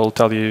info, and it will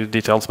tell you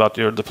details about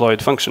your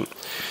deployed function.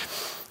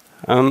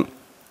 All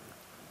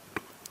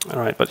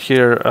right, but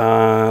here,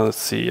 let's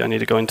see. I need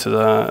to go into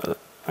the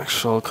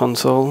actual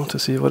console to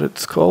see what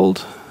it's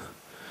called.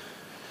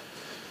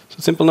 So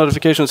simple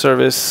notification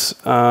service.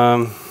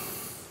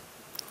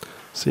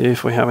 See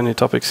if we have any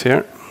topics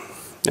here.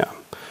 Yeah.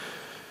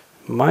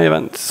 My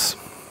events.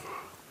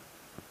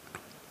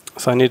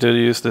 So I need to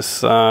use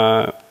this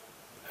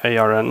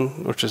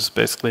ARN, which is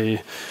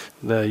basically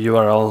the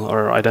URL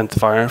or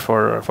identifier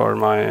for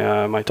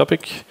my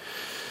topic.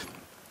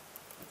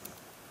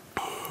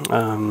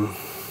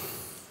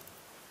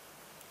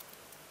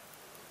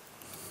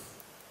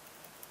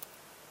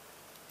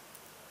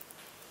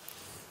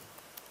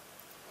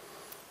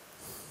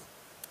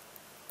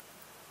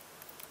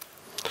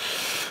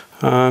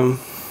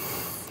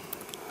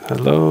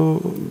 Hello,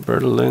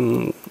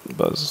 Berlin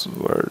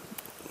buzzword.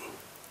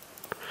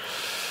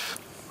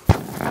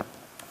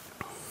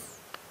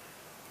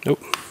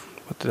 Nope,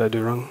 what did I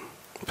do wrong?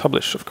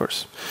 Publish, of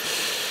course.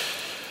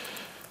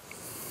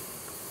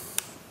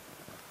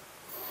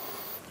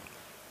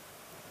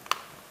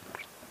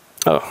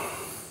 Oh,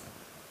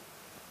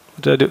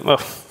 what did I do? Oh,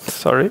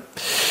 sorry.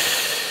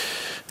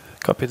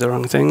 Copied the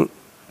wrong thing.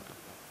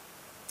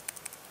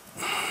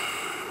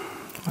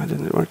 Why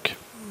didn't it work?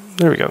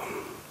 There we go.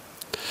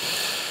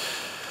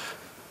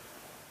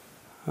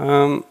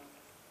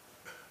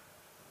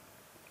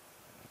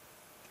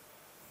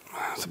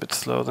 It's a bit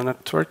slow, the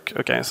network.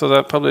 Okay, so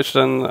that published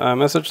a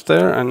message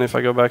there, and if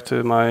I go back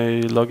to my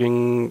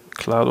logging,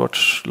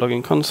 CloudWatch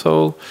logging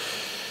console,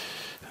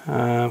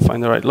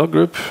 find the right log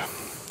group.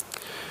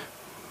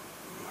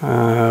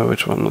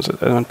 Which one was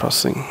it? Element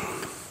processing.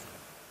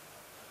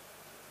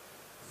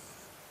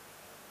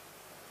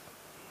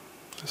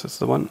 This is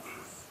the one.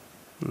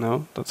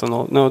 No, that's an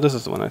old. No, this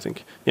is the one, I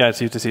think. Yeah,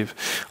 it's UTC.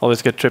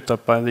 Always get tripped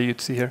up by the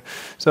UTC here.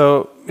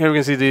 So here we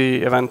can see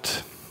the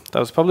event that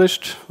was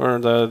published, or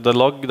the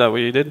log that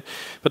we did.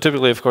 But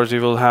typically, of course,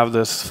 you will have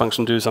this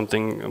function do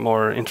something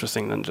more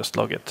interesting than just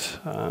log it.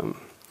 All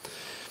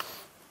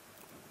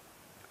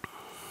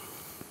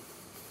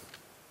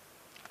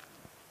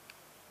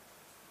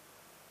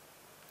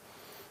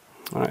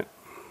right.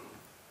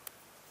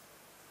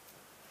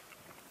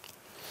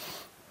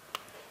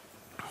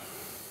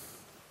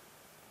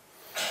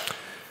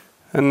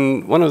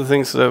 And one of the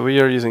things that we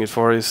are using it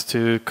for is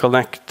to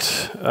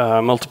connect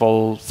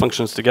multiple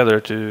functions together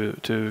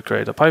to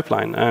create a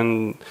pipeline.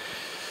 And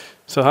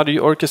so how do you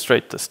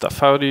orchestrate this stuff?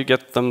 How do you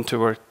get them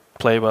to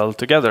play well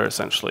together,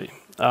 essentially?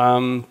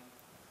 So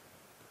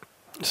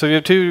you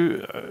have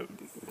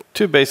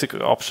two basic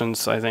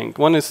options, I think.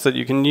 One is that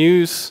you can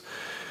use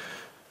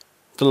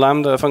the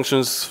Lambda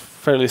functions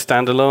fairly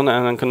standalone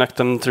and then connect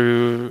them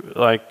through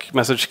like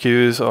message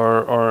queues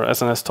or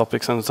SNS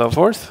topics and so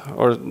forth,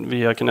 or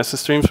via Kinesis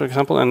streams, for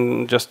example,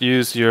 and just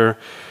use your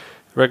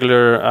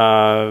regular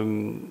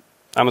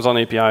Amazon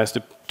APIs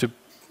to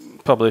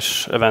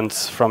publish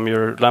events from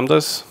your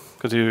Lambdas,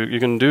 because you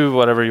can do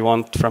whatever you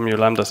want from your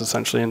Lambdas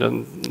essentially, and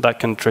then that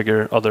can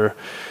trigger other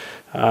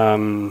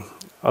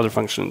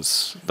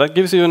functions. That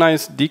gives you a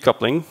nice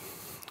decoupling,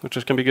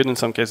 which can be good in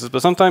some cases,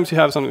 but sometimes you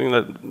have something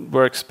that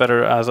works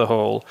better as a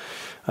whole,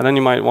 and then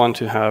you might want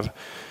to have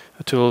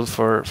a tool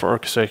for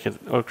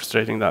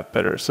orchestrating that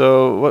better.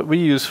 So what we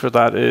use for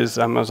that is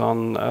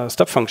Amazon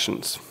step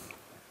functions.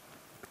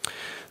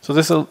 So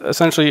this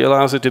essentially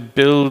allows you to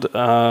build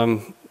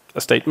a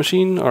state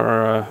machine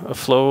or a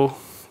flow,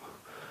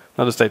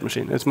 not a state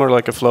machine, it's more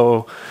like a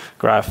flow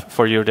graph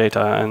for your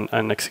data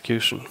and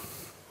execution.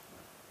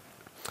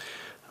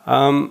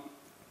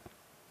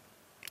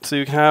 So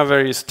you can have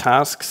various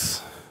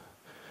tasks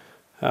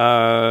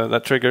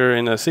that trigger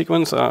in a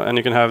sequence, and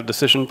you can have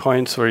decision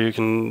points where you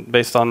can,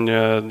 based on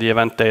the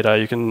event data,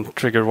 you can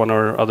trigger one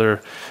or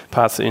other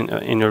paths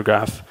in your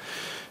graph.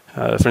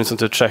 For instance,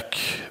 to check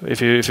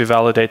if you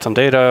validate some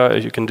data,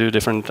 you can do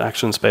different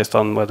actions based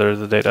on whether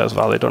the data is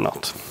valid or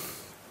not.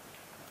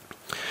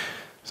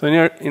 So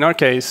in our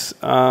case,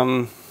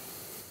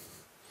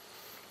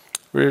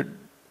 we're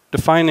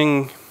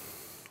defining.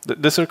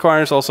 This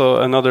requires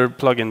also another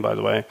plugin, by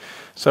the way,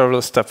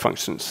 serverless step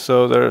functions.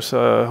 So there's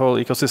a whole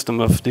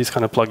ecosystem of these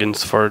kind of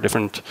plugins for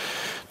different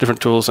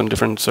tools and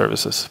different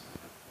services.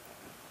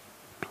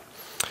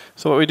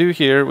 So what we do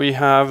here, we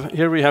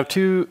have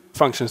two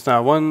functions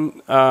now.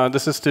 One,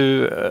 this is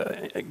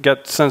to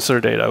get sensor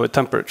data with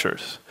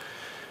temperatures.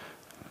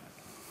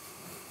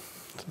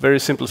 Very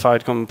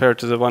simplified compared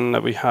to the one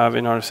that we have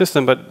in our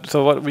system. But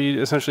so what we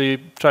essentially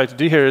try to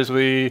do here is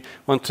we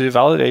want to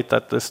validate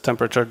that this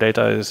temperature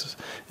data is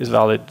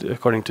valid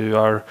according to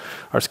our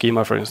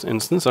schema, for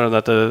instance, or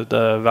that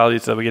the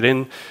values that we get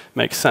in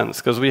make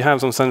sense. Because we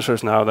have some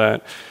sensors now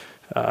that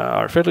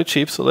are fairly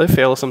cheap, so they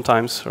fail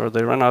sometimes, or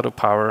they run out of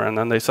power, and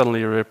then they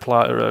suddenly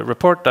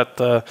report that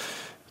the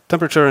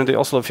temperature in the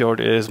Oslo fjord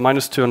is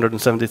minus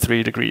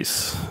 273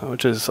 degrees,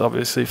 which is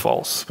obviously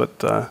false,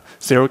 but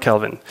 0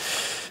 Kelvin.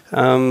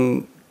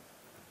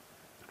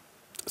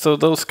 So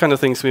those kind of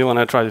things we want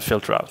to try to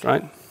filter out,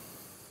 right?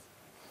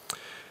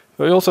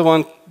 But we also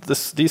want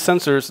these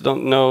sensors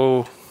don't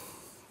know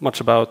much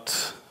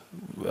about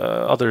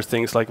other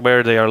things like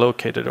where they are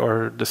located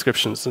or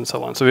descriptions and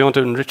so on. So we want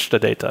to enrich the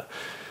data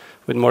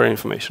with more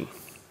information.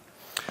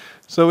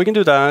 So we can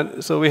do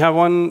that. So we have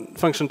one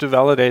function to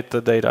validate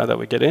the data that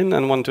we get in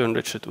and one to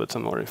enrich it with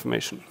some more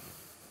information.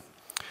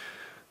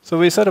 So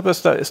we set up a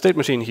state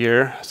machine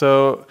here.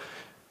 So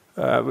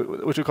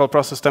which we call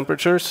process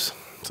temperatures.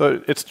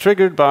 So it's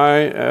triggered by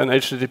an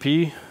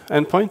HTTP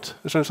endpoint,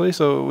 essentially.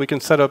 So we can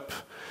set up,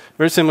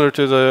 very similar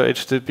to the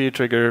HTTP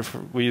trigger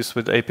we use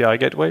with API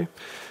gateway.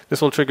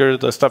 This will trigger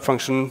the step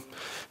function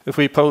if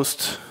we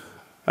post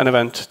an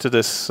event to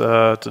this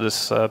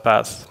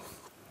path.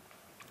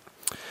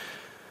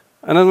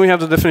 And then we have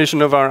the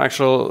definition of our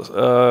actual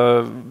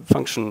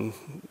function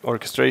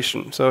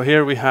orchestration. So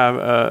here we have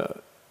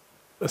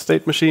a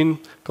state machine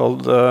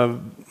called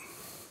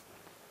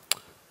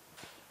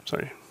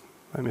sorry,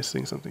 I'm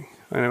missing something.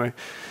 Anyway,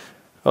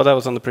 oh, that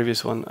was on the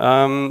previous one.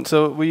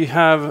 So we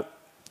have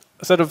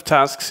a set of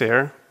tasks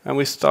here, and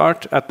we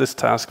start at this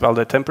task,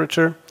 validate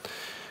temperature.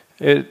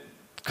 It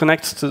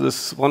connects to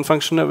this one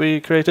function that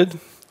we created.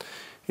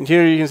 And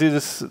here you can see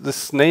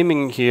this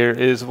naming here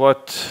is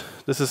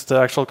this is the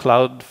actual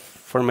cloud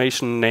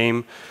formation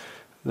name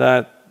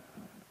that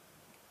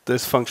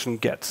this function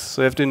gets.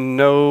 So you have to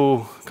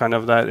know kind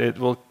of that it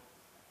will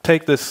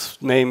take this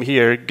name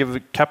here,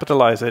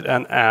 capitalize it,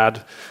 and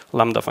add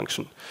Lambda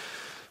function.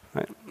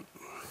 Right.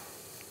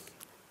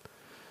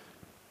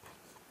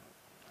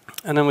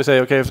 And then we say,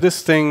 okay, if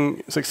this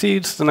thing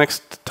succeeds, the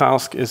next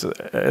task is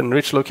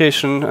enrich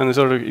location, and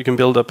sort of you can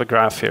build up a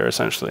graph here,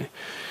 essentially.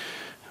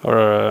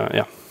 Or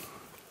yeah.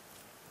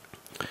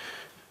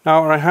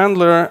 Now our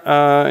handler,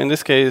 in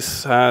this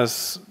case,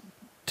 has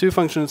two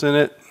functions in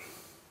it.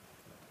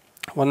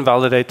 one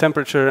validate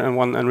temperature and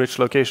one enrich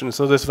location.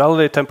 So this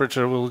validate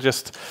temperature will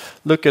just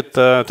look at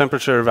the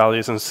temperature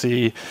values and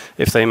see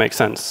if they make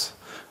sense.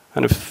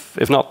 And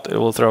if not, it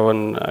will throw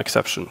an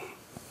exception.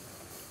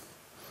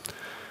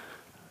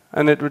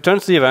 And it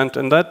returns the event,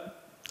 and that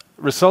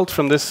result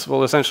from this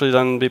will essentially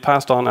then be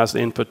passed on as the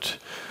input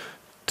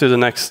to the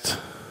next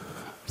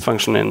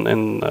function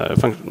in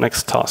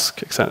next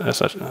task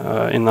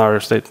in our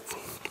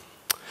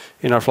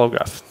flow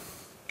graph.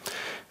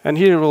 And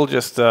here we'll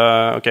just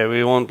okay,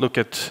 we won't look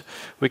at.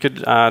 We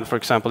could add, for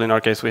example, in our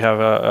case, we have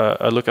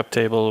a lookup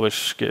table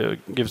which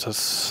gives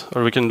us,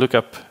 or we can look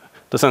up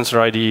the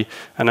sensor ID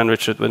and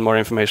enrich it with more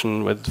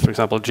information with, for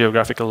example,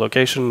 geographical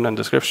location and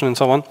description and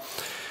so on.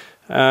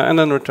 And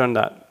then return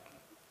that.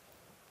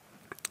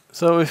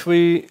 So if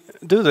we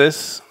do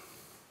this,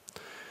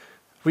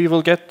 we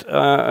will get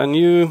a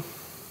new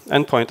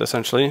endpoint,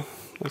 essentially.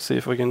 Let's see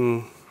if we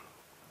can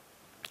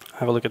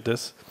have a look at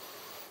this.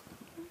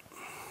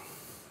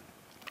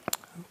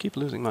 I keep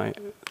losing my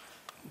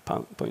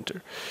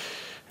pointer.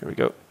 Here we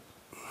go.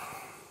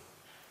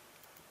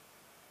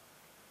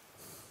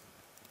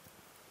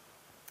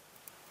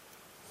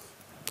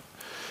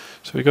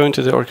 So we go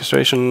into the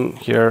orchestration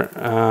here,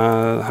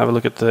 have a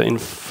look at the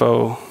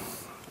info.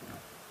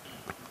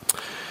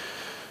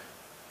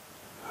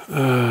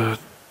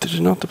 Did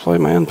it not deploy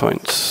my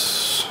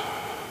endpoints?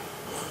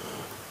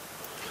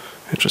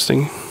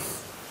 Interesting.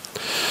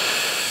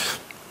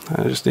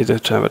 I just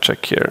needed to have a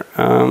check here.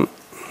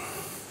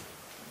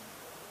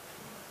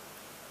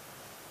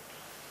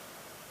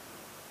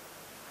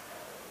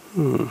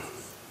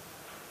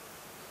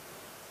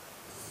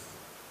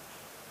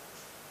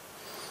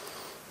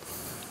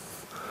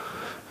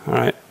 All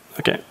right,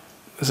 okay.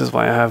 This is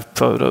why I have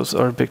photos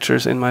or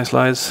pictures in my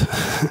slides.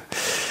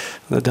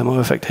 The demo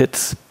effect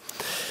hits.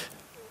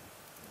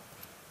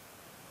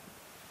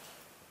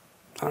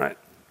 All right,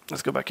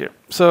 let's go back here.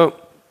 So,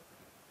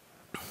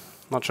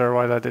 not sure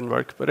why that didn't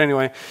work, but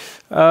anyway.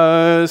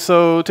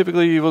 So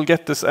typically you will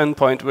get this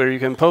endpoint where you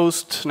can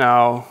post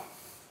now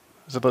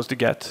as opposed to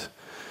get.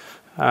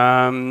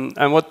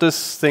 And what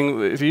this thing,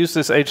 if you use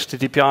this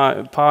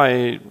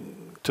HTTP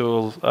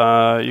tool,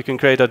 you can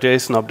create a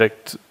JSON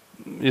object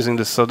using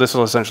this. So this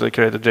will essentially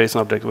create a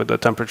JSON object with the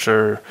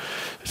temperature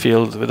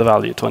field with the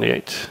value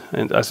 28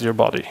 as your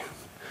body.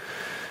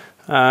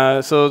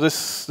 So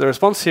the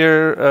response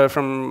here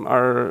from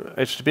our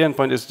HTTP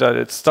endpoint is that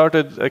it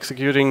started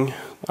executing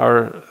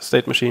our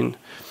state machine.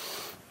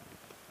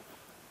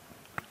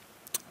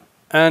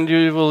 And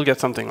you will get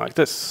something like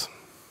this.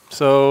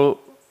 So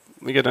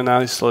we get a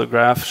nice little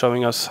graph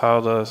showing us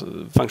how the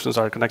functions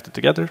are connected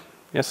together.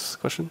 Yes,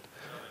 question?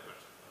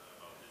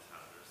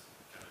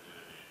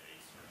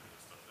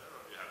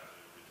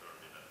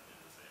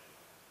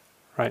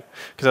 Right.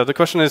 Because the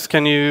question is,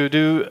 can you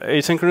do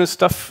asynchronous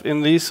stuff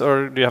in these,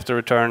 or do you have to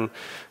return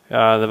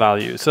the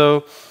value?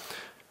 So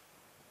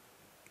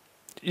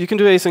you can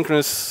do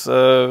asynchronous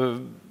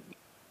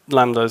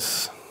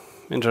lambdas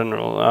in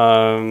general.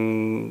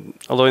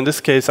 Although in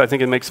this case, I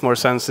think it makes more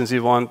sense since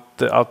you want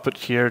the output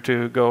here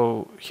to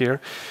go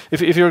here.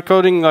 If you're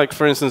coding, like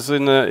for instance,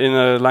 in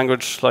a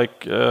language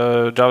like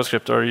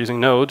JavaScript or using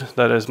Node,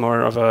 that is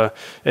more of a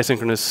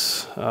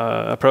asynchronous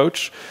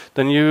approach,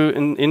 then you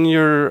in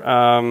your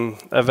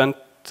event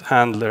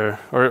handler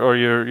or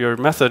your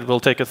method will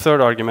take a third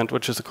argument,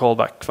 which is a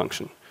callback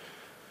function.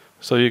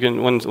 So you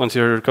can once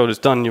your code is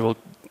done, you will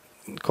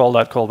call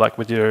that callback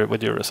with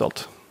your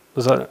result.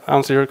 Does that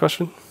answer your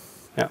question?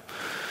 Yeah.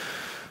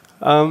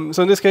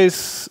 So in this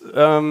case,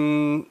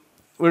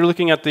 we're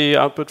looking at the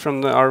output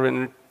from our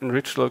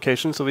enriched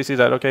location. So we see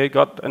that, okay, it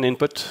got an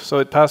input. So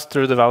it passed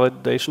through the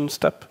validation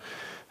step.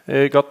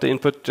 It got the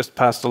input just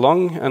passed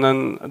along. And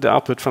then the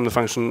output from the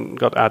function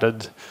got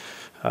added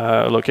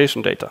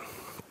location data.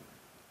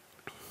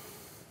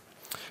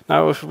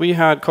 Now, if we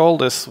had called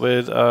this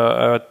with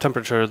a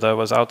temperature that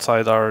was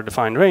outside our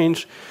defined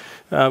range,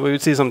 we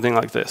would see something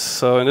like this.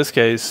 So in this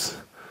case,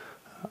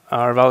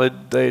 our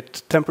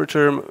validate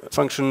temperature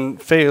function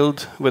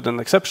failed with an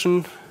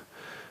exception,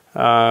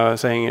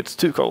 saying it's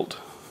too cold,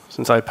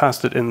 since I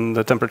passed it in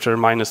the temperature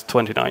minus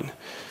 29.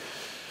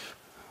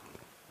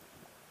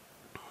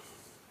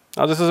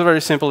 Now, this is a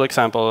very simple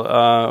example,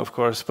 of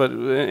course, but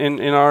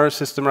in our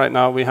system right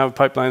now, we have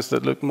pipelines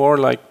that look more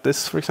like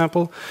this, for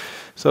example.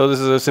 So this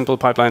is a simple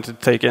pipeline to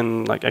take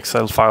in like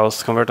Excel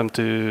files, convert them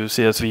to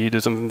CSV, do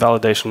some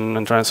validation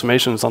and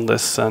transformations on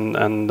this,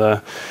 and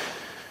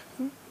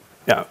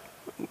yeah,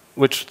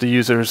 which the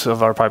users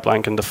of our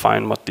pipeline can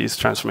define what these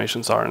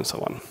transformations are and so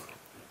on.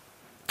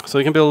 So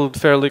you can build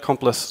fairly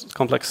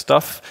complex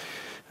stuff.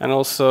 And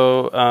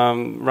also,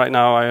 right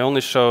now, I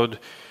only showed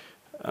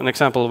an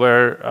example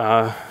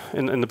where,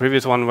 in the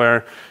previous one,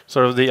 where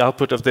sort of the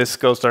output of this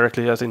goes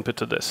directly as input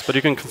to this. But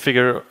you can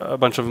configure a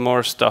bunch of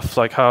more stuff,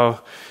 like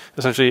how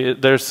essentially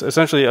there's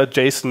essentially a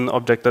JSON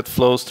object that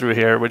flows through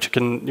here, which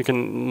you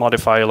can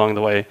modify along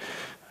the way,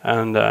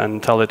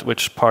 and tell it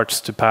which parts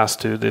to pass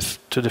to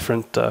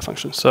different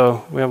functions.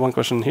 So we have one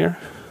question here.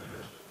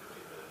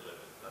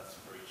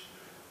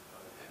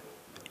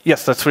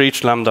 Yes, that's for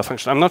each Lambda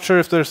function. I'm not sure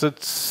if there's a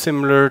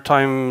similar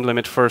time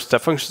limit for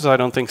step functions. I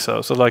don't think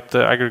so. So like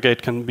the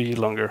aggregate can be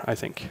longer, I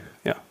think.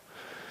 Yeah.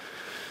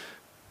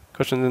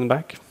 Question in the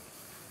back? Yeah,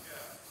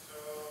 so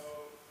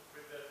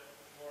with that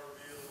more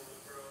real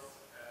world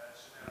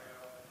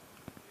scenario.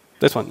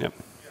 This one, yeah.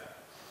 Yeah.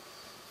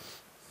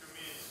 To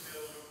me, it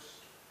still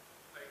looks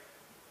like,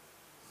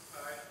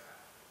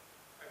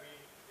 I mean,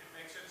 it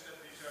makes sense that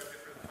these are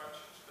different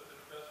functions, but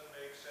it doesn't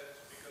make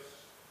sense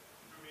because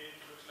to me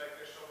it looks like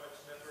there's so much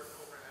network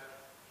overhead.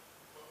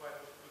 Why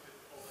not put it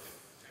all in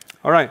the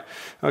same? All right.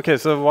 Okay.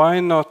 So why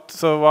not?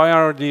 So why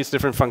are these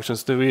different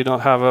functions? Do we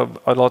not have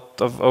a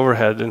lot of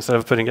overhead instead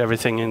of putting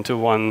everything into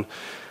one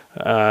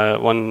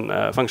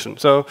function?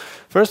 So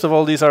first of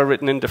all, these are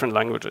written in different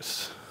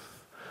languages.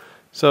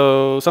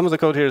 So some of the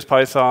code here is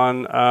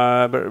Python,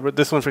 but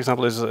this one, for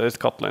example, is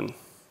Kotlin.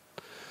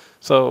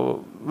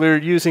 So we're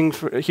using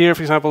here,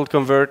 for example, to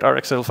convert our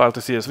Excel file to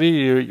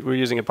CSV. We're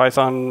using a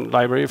Python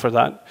library for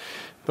that.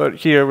 But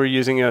here we're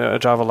using a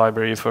Java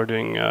library for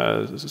doing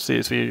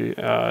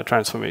CSV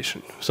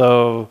transformation.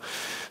 So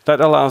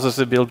that allows us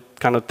to build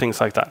kind of things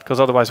like that, because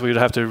otherwise we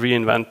would have to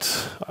reinvent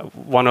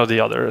one or the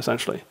other,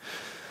 essentially.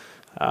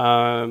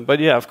 But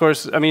yeah, of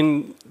course, I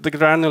mean, the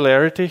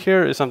granularity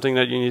here is something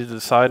that you need to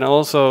decide. And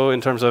also in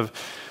terms of,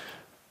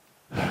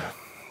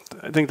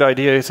 I think the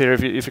idea is here,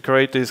 if you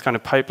create these kind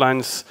of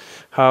pipelines,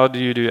 how do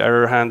you do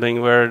error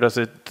handling? Where does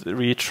it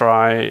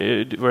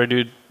retry? Where do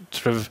you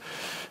sort of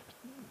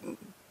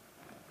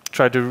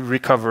try to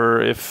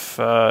recover if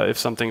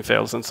something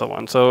fails and so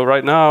on? So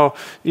right now,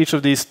 each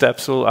of these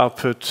steps will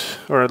output,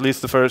 or at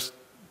least the first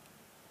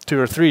 2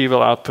 or 3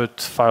 will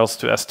output files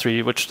to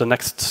S3, which the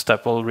next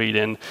step will read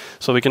in.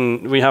 So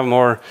we have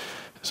more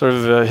sort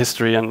of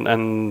history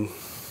and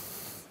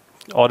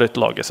audit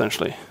log,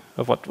 essentially,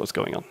 of what was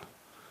going on.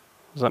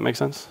 Does that make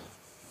sense?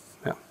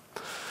 Yeah.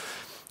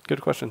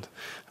 Good question.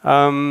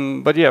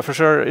 But yeah, for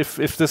sure,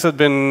 if this had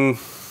been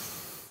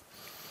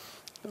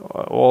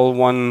all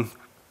one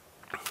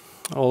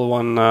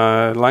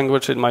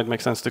language, it might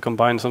make sense to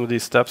combine some of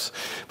these steps.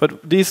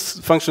 But these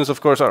functions,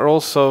 of course, are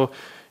also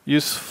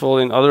useful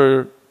in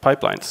other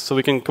pipelines. So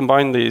we can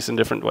combine these in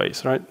different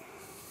ways, right?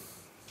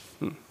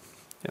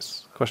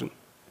 Yes, question?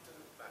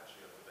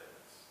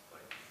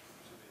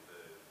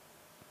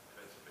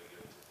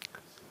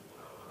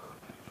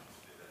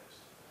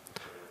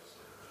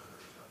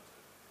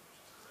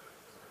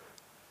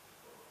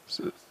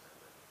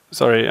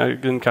 Sorry, I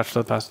didn't catch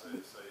that last.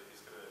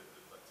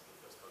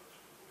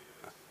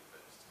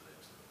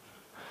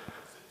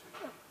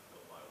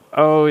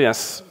 Oh,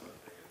 yes.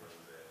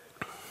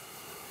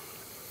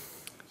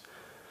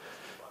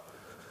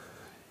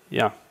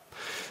 Yeah.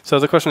 So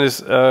the question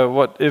is,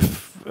 what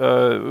if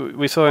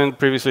we saw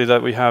previously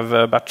that we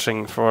have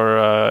batching for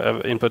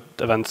input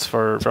events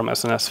from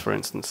SNS, for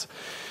instance.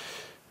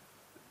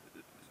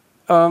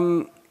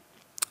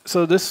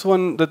 So this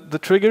one, the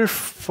trigger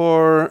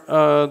for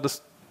the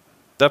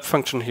step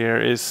function here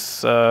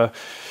is, well,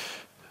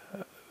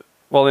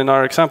 in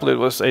our example, it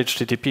was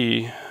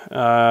HTTP.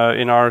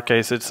 In our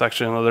case, it's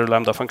actually another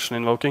Lambda function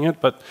invoking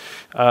it. But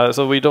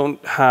so we don't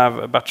have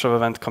a batch of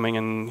event coming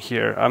in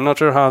here. I'm not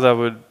sure how that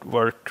would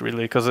work,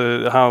 really, because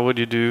how would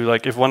you do,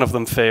 like, if one of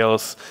them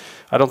fails?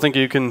 I don't think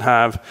you can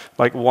have,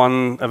 like,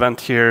 one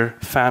event here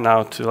fan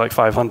out to, like,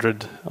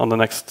 500 on the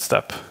next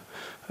step,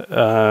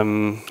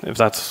 if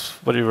that's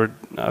what you were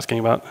asking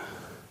about.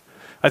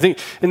 I think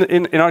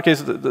in our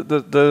case,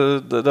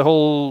 the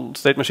whole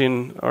state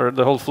machine or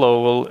the whole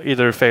flow will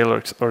either fail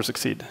or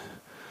succeed.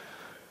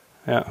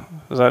 Yeah,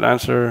 does that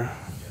answer?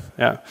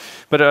 Yeah,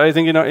 but I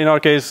think in our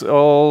case,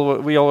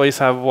 we always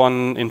have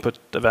one input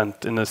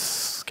event in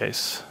this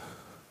case.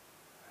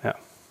 Yeah,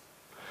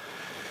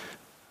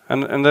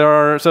 and there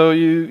are, so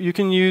you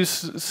can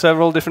use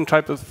several different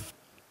type of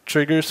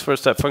triggers for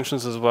step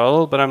functions as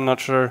well, but I'm not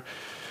sure.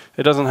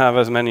 It doesn't have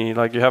as many.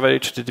 Like, you have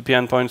HTTP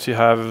endpoints, you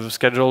have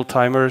scheduled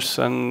timers,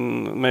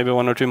 and maybe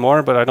 1 or 2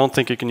 more, but I don't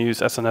think you can use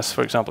SNS,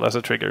 for example, as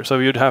a trigger. So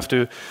you'd have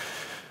to,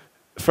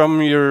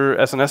 from your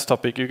SNS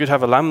topic, you could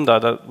have a Lambda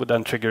that would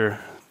then trigger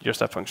your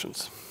step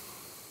functions,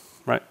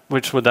 right?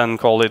 Which would then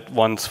call it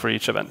once for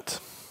each event.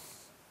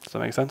 Does that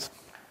make sense?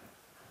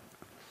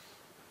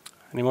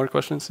 Any more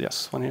questions?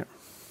 Yes, one here.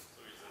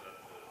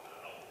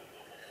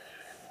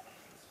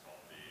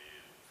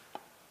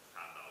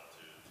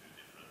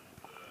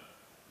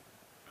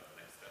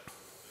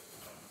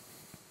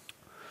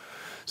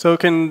 So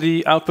can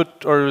the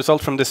output or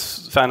result from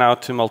this fan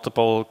out to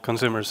multiple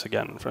consumers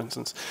again, for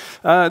instance?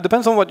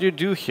 Depends on what you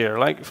do here.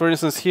 Like, for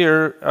instance,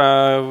 here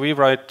we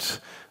write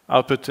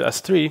output to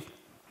S3.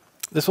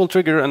 This will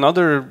trigger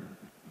another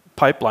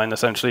pipeline,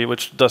 essentially,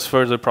 which does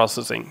further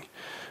processing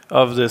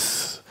of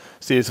this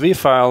CSV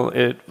file.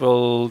 It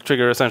will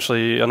trigger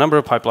essentially a number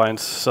of pipelines.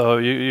 So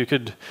you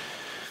could,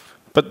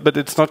 but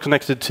it's not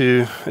connected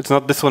to, it's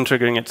not this one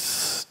triggering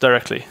it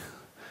directly.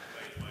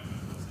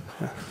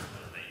 Yeah.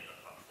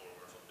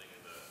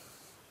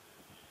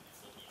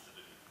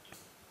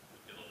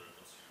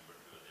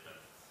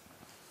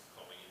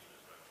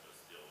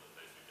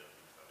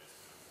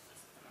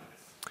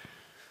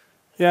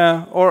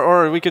 Yeah,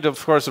 or we could, of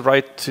course,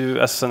 write to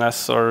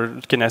SNS or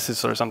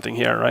Kinesis or something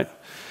here, right?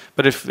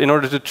 But if, in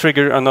order to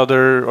trigger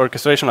another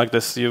orchestration like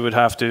this, you would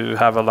have to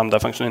have a Lambda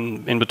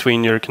function in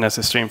between your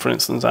Kinesis stream, for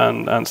instance,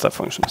 and step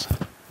functions.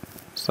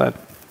 Does that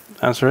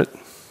answer it?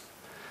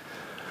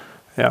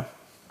 Yeah.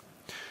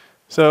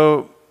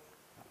 So,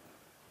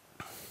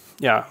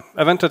 yeah,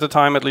 event at a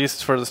time, at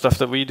least for the stuff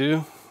that we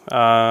do.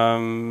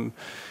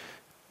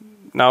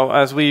 Now,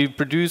 as we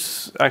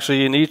produce,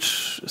 actually in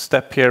each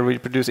step here, we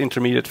produce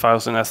intermediate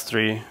files in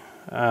S3.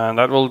 And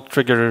that will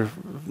trigger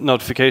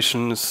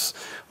notifications,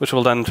 which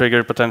will then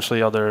trigger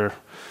potentially other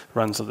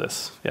runs of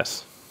this.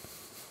 Yes?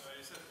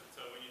 You said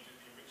that when you do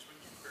the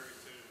enrichment, you query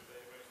to the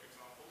database, for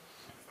example,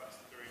 if that's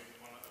doing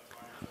one at a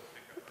time, it'll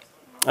pick up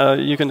that stuff.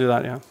 You can do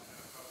that, yeah.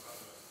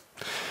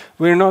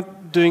 We're not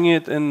doing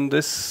it in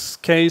this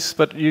case,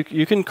 but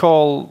you can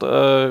call,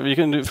 you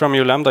can do from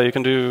your Lambda, you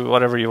can do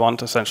whatever you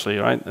want, essentially,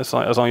 right? As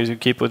long as you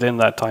keep within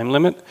that time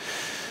limit.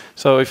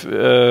 So if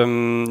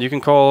you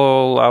can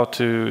call out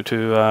to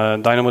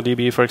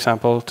DynamoDB, for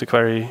example, to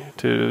query,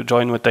 to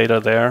join with data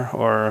there,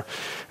 or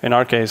in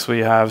our case, we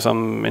have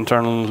some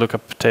internal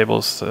lookup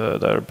tables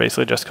that are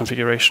basically just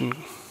configuration.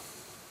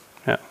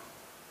 Yeah.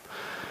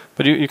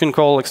 But you can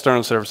call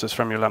external services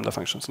from your Lambda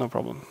functions, no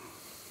problem.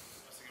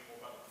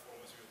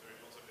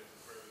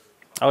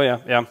 Oh yeah,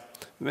 yeah.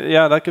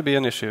 Yeah, that could be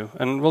an issue.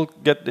 And we'll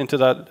get into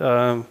that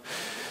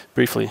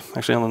briefly,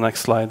 actually on the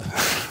next slide.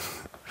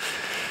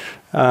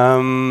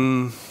 All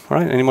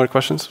right, any more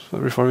questions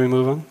before we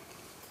move on?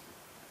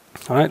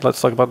 All right,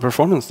 let's talk about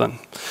performance then.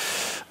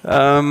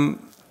 How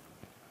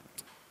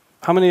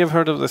many have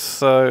heard of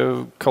this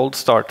cold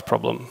start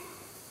problem?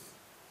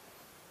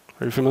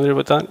 Are you familiar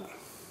with that?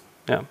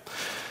 Yeah.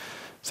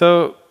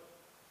 So,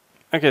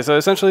 okay, so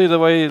essentially the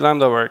way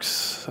Lambda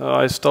works,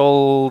 I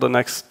stole the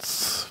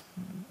next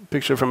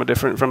picture from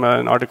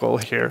an article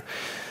here.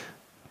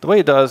 The way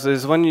it does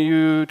is when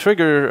you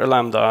trigger a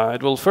Lambda,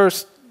 it will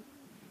first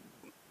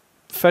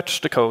fetch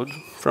the code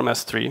from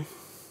S3.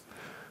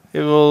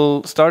 It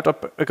will start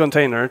up a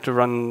container to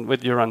run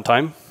with your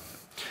runtime.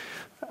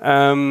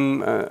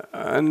 And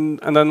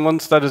then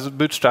once that is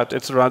bootstrapped,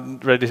 it's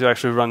ready to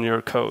actually run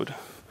your code.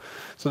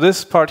 So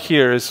this part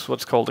here is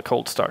what's called a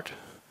cold start.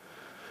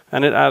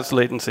 And it adds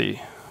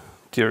latency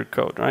to your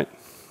code, right?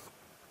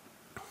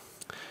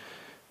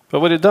 But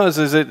what it does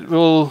is it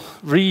will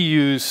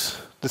reuse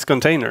this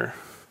container,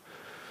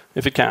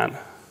 if it can,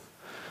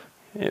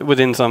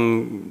 within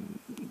some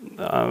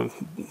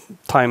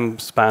time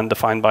span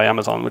defined by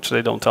Amazon, which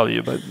they don't tell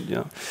you, but you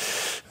know.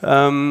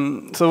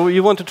 So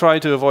you want to try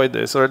to avoid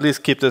this, or at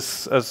least keep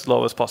this as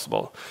low as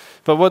possible.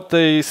 But what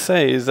they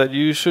say is that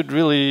you should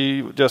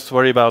really just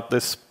worry about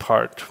this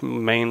part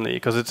mainly,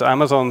 because it's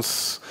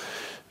Amazon's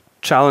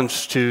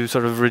challenge to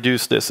sort of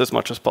reduce this as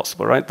much as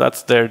possible, right?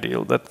 That's their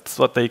deal. That's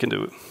what they can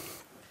do.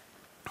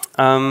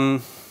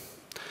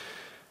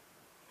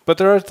 But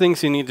there are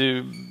things you need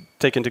to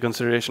take into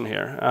consideration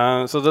here.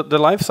 So the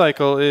life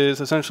cycle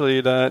is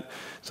essentially that,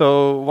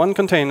 so one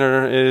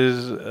container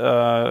is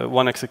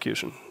one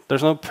execution.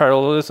 There's no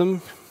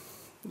parallelism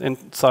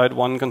inside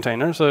one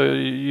container. So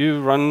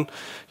you run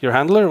your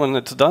handler, when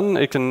it's done,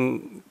 it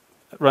can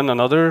run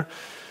another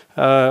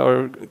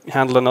or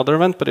handle another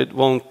event, but it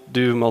won't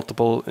do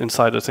multiple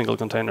inside a single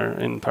container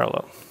in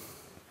parallel.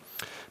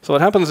 So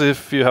what happens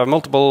if you have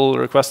multiple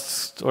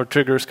requests or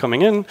triggers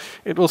coming in,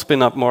 it will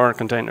spin up more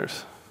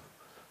containers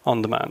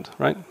on demand,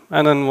 right?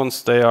 And then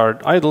once they are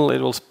idle,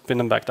 it will spin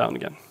them back down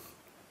again.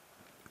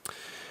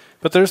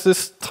 But there's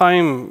this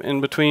time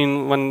in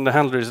between when the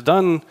handler is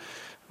done.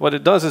 What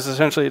it does is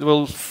essentially it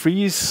will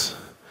freeze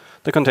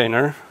the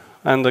container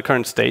and the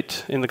current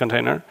state in the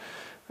container.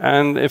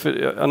 And if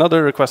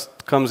another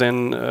request comes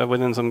in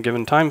within some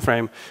given time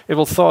frame, it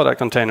will thaw that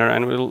container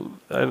and will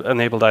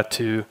enable that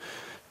to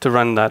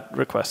run that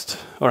request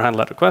or handle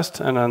that request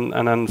and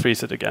then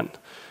freeze it again.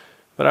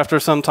 But after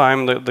some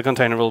time, the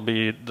container will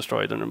be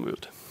destroyed and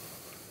removed.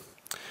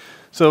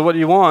 So what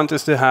you want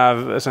is to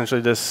have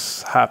essentially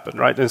this happen,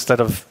 right? Instead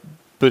of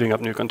booting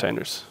up new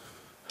containers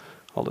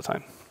all the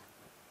time.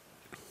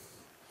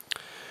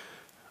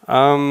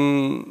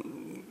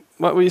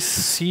 What we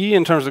see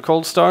in terms of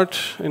cold start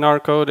in our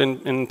code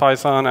in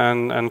Python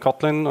and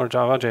Kotlin or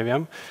Java,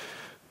 JVM,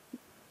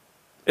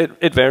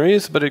 it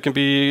varies, but it can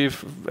be,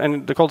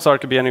 and the cold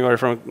start could be anywhere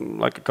from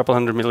like a couple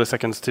hundred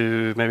milliseconds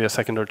to maybe a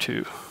second or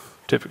two,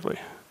 typically.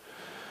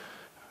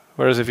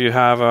 Whereas if you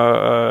have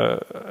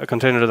a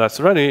container that's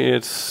ready,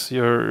 it's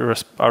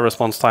our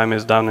response time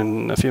is down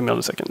in a few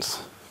milliseconds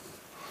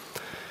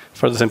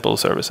for the simple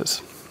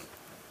services.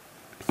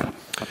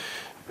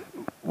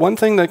 One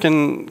thing that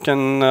can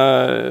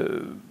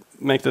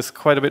make this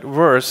quite a bit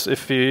worse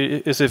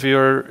is if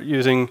you're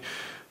using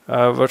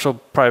virtual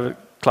private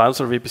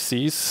clouds or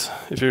VPCs.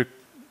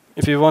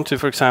 If you want to,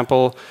 for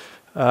example,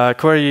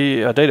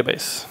 query a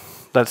database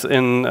that's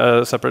in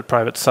a separate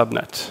private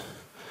subnet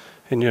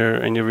in your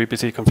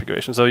VPC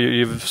configuration. So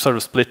you've sort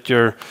of split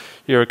your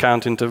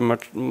account into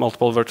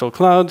multiple virtual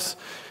clouds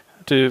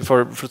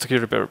for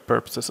security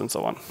purposes and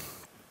so on.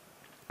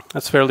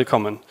 That's fairly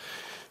common.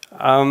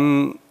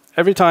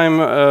 Every time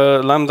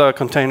a Lambda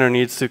container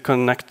needs to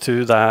connect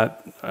to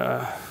that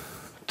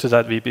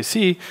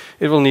VPC,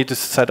 it will need to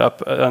set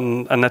up a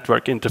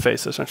network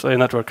interface, essentially a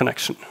network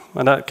connection.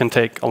 And that can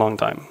take a long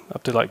time,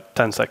 up to like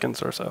 10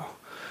 seconds or so.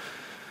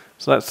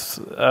 So that's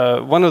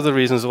one of the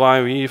reasons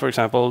why we, for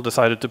example,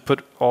 decided to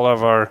put all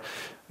of our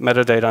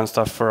metadata and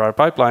stuff for our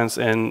pipelines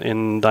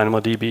in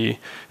DynamoDB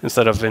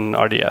instead of in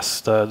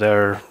RDS,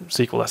 their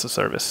SQL as a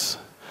service.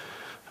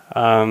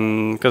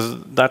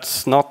 Because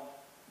that's not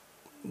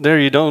there.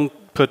 You don't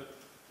put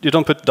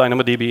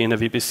DynamoDB in a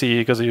VPC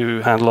because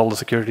you handle all the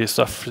security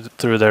stuff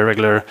through their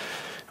regular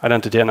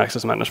identity and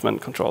access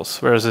management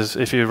controls. Whereas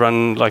if you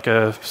run like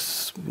a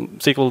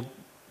SQL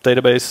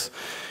database,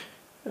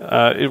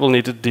 it will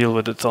need to deal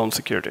with its own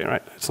security,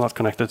 right? It's not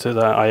connected to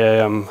the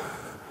IAM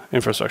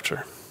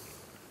infrastructure.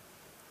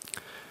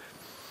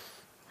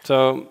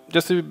 So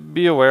just to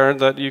be aware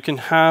that you can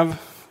have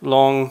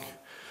long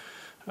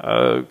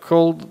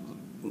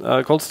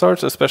cold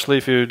starts, especially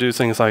if you do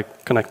things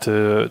like connect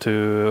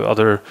to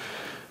other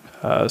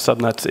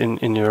subnets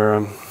in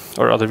your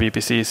or other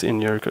VPCs in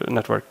your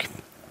network.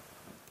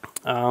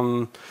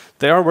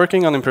 They are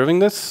working on improving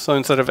this. So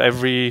instead of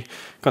every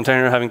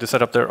container having to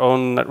set up their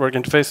own network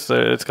interface,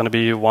 it's going to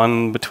be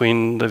one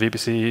between the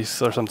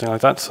VPCs or something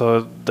like that.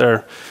 So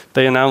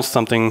they announced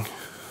something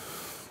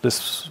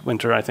this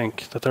winter, I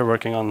think, that they're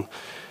working on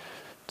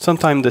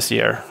sometime this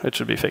year. It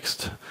should be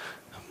fixed.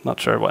 Not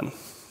sure when.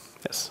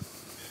 Yes.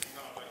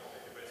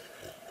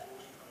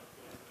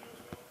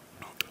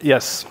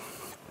 Yes.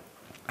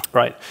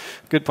 Right.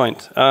 Good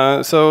point.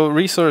 So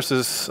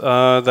resources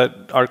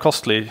that are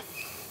costly,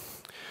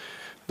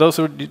 those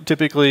would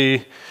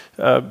typically,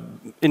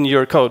 in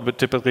your code, would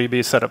typically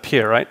be set up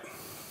here, right?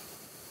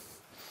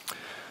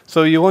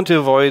 So you want to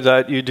avoid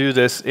that you do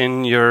this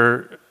in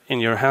your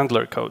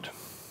handler code.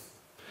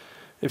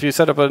 If you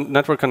set up a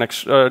network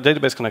connection, or a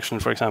database connection,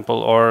 for example,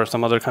 or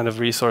some other kind of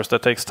resource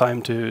that takes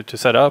time to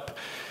set up,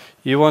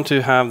 you want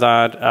to have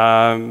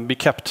that be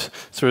kept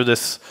through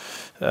this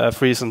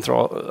freeze and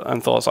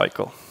thaw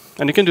cycle.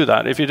 And you can do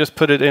that. If you just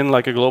put it in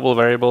like a global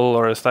variable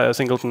or a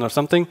singleton or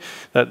something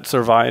that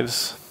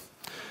survives,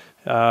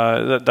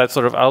 that's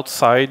sort of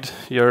outside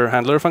your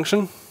handler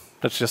function,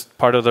 that's just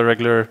part of the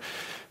regular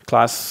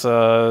class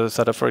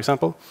setup, for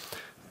example,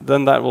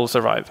 then that will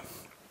survive.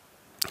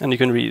 And you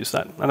can reuse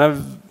that. And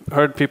I've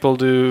heard people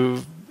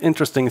do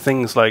interesting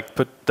things like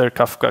put their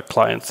Kafka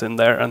clients in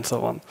there and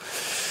so on,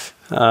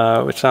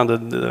 which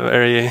sounded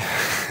very,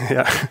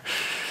 yeah.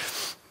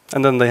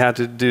 And then they had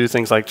to do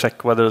things like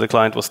check whether the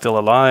client was still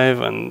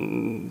alive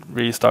and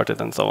restart it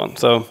and so on.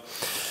 So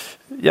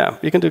yeah,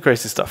 you can do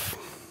crazy stuff.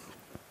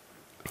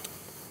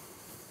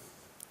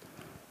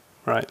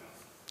 Right.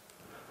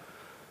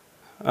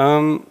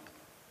 I'm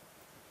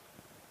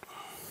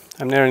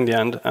nearing the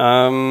end.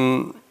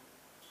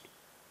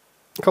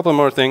 A couple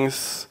more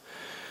things.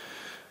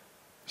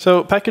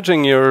 So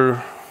packaging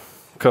your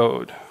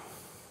code.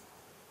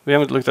 We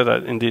haven't looked at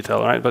that in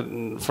detail, right? But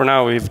for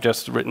now, we've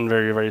just written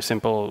very, very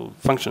simple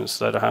functions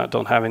that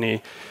don't have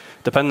any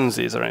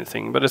dependencies or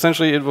anything. But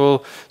essentially, it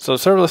will. So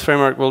Serverless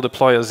Framework will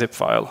deploy a zip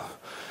file.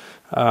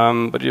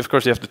 But of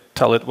course, you have to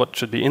tell it what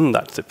should be in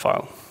that zip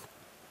file.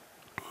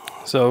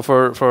 So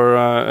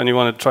and you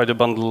want to try to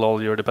bundle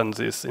all your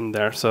dependencies in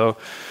there. So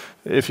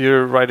if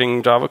you're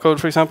writing Java code,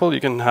 for example, you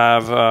can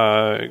have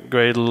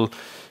Gradle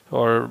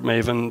or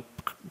Maven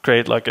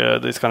create like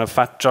these kind of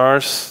fat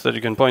jars that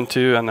you can point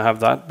to and have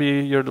that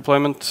be your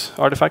deployment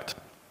artifact.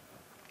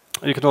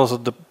 You can also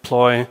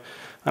deploy,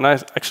 and I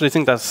actually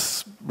think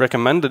that's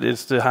recommended,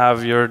 is to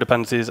have your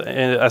dependencies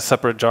as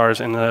separate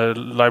jars in a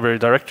library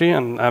directory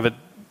and have it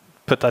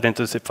put that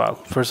into a zip file.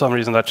 For some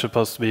reason, that's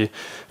supposed to be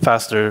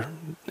faster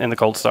in the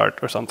cold start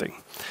or something.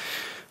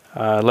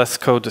 Less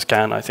code to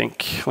scan, I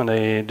think, when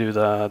they do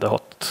the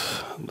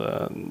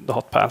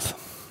hot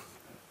path.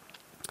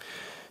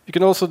 You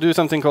can also do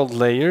something called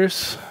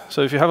layers.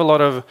 So if you have a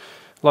lot of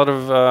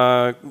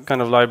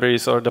kind of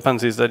libraries or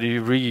dependencies that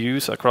you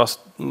reuse across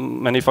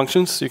many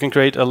functions, you can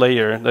create a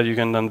layer that you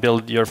can then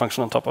build your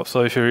function on top of.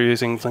 So if you're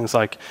using things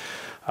like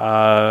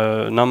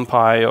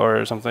NumPy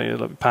or something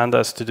like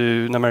pandas to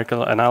do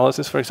numerical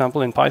analysis, for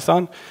example, in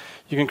Python,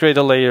 you can create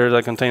a layer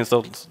that contains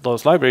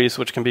those libraries,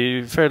 which can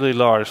be fairly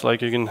large.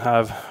 Like you can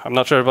have, I'm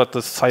not sure about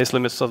the size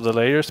limits of the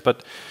layers,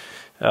 but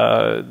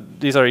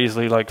these are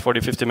easily like 40,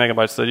 50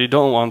 megabytes that you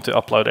don't want to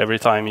upload every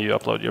time you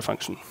upload your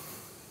function.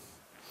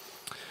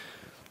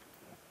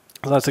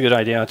 So that's a good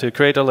idea, to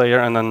create a layer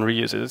and then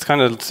reuse it. It's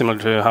kind of similar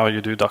to how you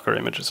do Docker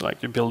images,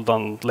 like you build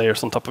on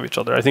layers on top of each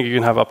other. I think you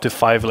can have up to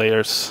 5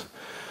 layers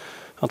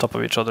on top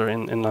of each other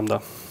in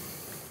Lambda.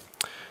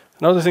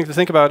 Another thing to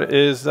think about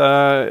is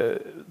the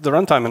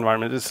runtime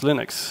environment is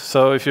Linux.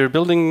 So if you're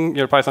building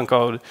your Python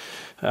code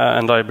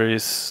and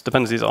libraries,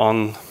 dependencies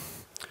on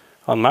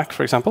Mac,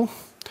 for example,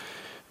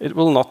 it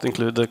will not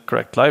include the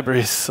correct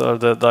libraries or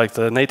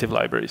the native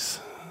libraries.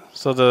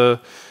 So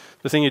the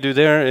the thing you do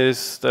there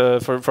is,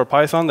 for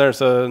Python,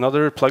 there's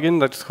another plugin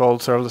that's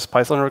called Serverless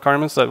Python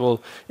Requirements that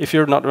will, if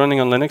you're not running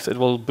on Linux, it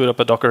will boot up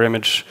a Docker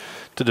image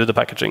to do the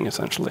packaging,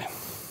 essentially.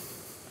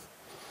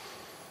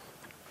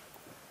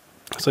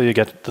 So you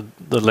get the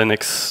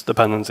Linux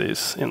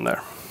dependencies in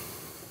there.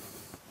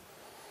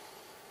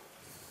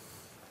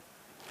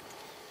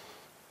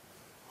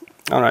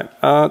 All right,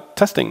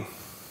 testing.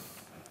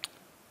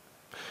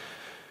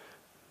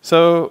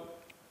 So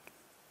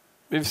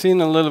we've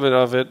seen a little bit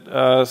of it.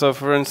 So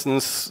for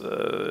instance,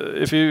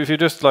 if you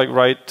just like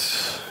write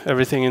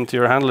everything into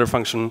your handler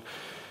function,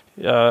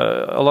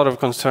 a lot of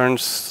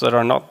concerns that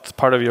are not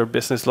part of your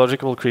business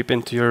logic will creep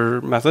into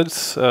your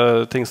methods.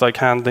 Things like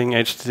handling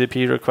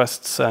HTTP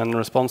requests and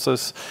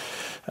responses,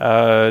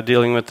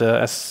 dealing with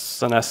the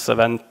SNS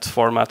event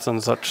formats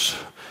and such.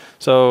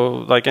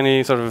 So like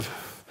any sort of,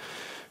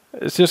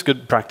 it's just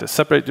good practice.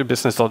 Separate your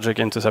business logic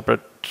into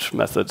separate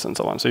methods and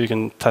so on. So you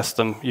can test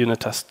them,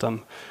 unit test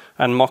them.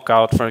 And mock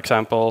out, for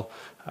example,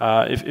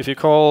 if you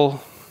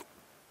call,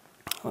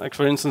 like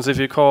for instance, if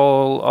you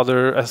call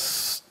other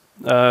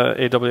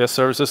AWS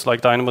services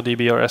like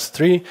DynamoDB or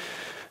S3,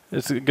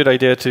 it's a good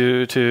idea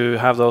to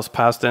have those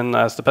passed in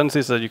as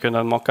dependencies that you can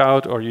then mock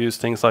out, or use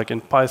things like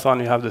in Python.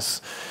 You have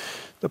this,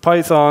 the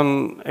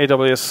Python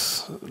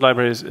AWS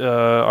libraries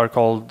are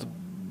called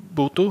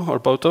Boto or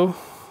Boto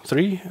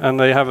 3, and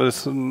they have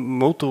this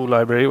Moto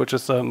library, which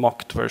is a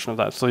mocked version of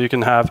that. So you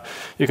can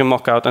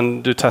mock out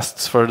and do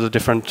tests for the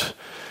different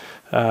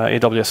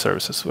AWS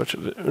services, which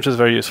is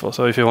very useful.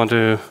 So if you want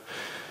to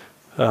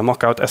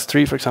mock out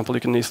S3, for example,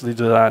 you can easily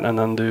do that, and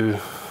then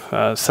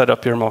set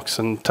up your mocks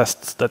and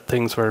test that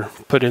things were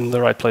put in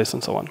the right place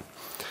and so on.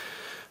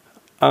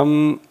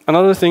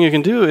 Another thing you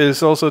can do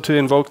is also to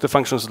invoke the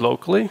functions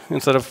locally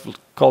instead of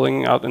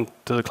calling out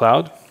into the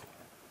cloud.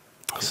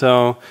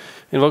 So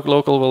invoke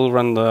local will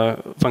run the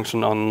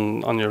function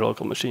on your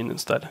local machine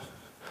instead.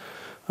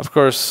 Of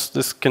course,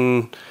 this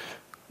can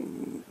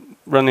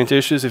run into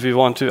issues if you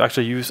want to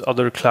actually use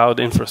other cloud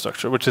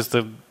infrastructure, which is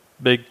the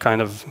big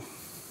kind of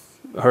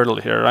hurdle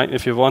here, right?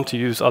 If you want to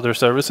use other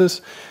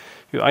services,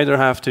 you either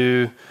have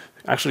to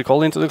actually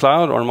call into the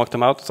cloud or mock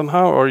them out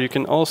somehow, or you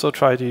can also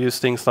try to use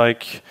things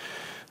like,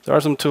 there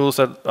are some tools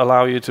that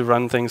allow you to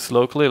run things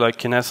locally, like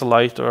Kinesis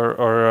Lite,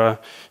 or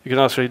you can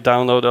actually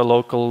download a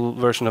local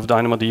version of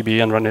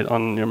DynamoDB and run it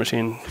on your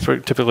machine.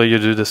 Typically, you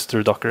do this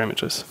through Docker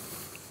images.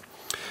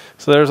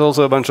 So there's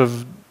also a bunch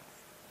of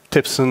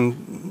tips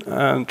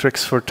and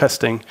tricks for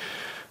testing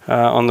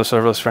on the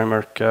Serverless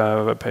Framework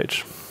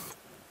webpage.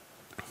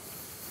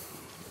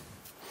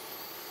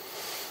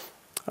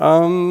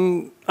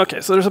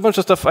 Okay, so there's a bunch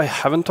of stuff I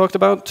haven't talked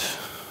about.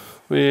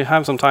 We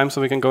have some time, so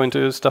we can go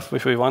into stuff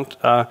if we want.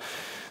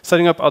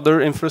 Setting up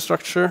other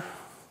infrastructure,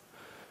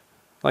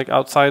 like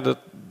outside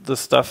the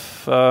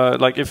stuff,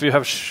 like if you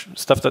have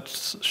stuff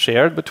that's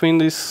shared between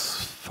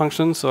these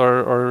functions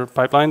or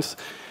pipelines,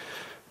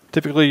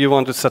 typically you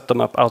want to set them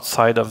up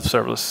outside of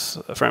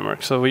Serverless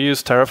Framework. So we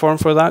use Terraform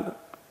for that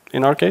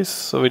in our case.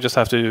 So we just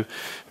have to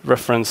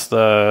reference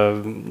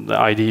the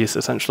IDs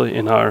essentially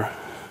in our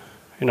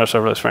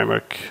Serverless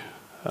Framework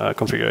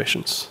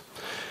configurations.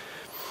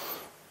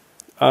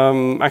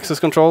 Access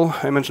control,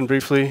 I mentioned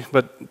briefly,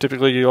 but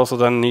typically you also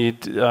then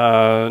need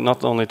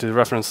not only to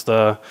reference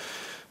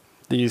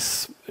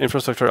these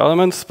infrastructure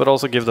elements, but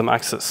also give them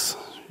access.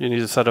 You need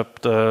to set up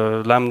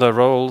the Lambda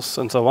roles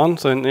and so on.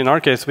 So in our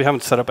case, we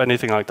haven't set up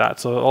anything like that.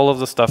 So all of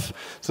the stuff,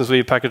 since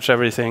we package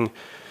everything,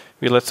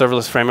 we let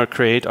Serverless Framework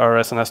create our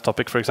SNS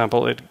topic, for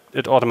example,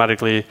 it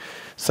automatically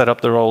set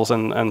up the roles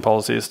and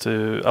policies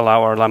to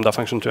allow our Lambda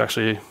function to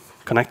actually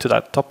connect to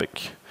that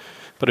topic.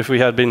 But if we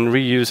had been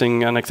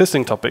reusing an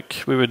existing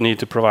topic, we would need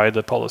to provide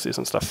the policies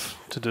and stuff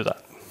to do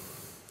that.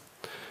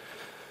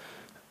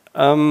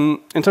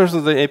 In terms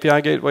of the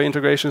API gateway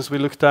integrations we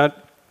looked at,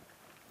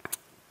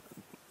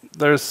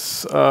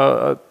 there's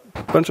a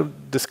bunch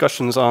of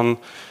discussions on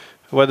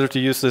whether to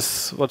use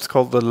this, what's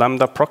called the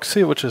Lambda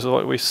proxy, which is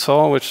what we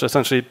saw, which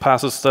essentially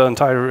passes the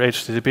entire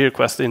HTTP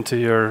request into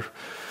your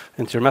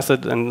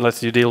method and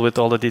lets you deal with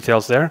all the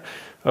details there,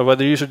 or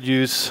whether you should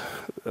use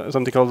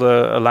something called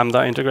a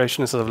Lambda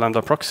integration instead of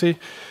Lambda proxy.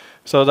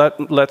 So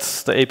that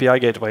lets the API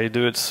gateway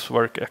do its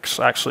work,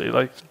 actually,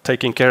 like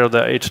taking care of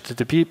the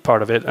HTTP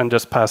part of it and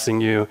just passing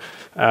you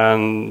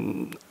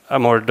a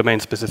more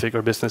domain-specific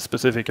or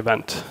business-specific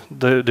event,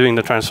 doing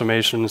the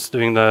transformations,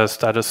 doing the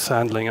status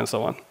handling, and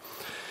so on.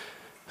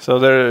 So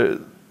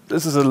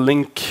this is a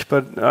link,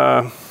 but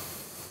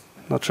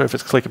not sure if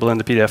it's clickable in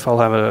the PDF.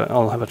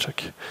 I'll have a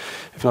check.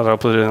 If not, I'll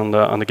put it on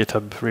the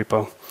GitHub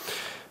repo.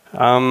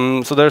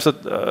 So there's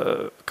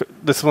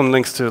this one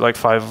links to like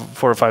 4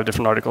 or 5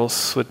 different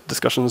articles with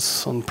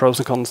discussions on pros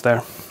and cons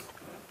there.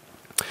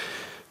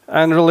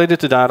 And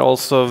related to that,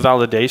 also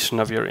validation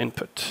of your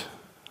input.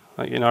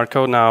 Like in our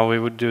code now, we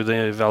would do the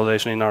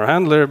validation in our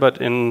handler,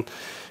 but in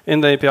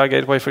the API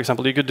gateway, for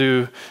example, you could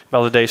do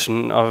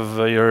validation of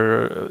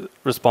your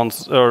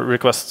response or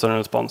requests and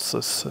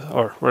responses,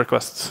 or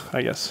requests,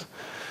 I guess,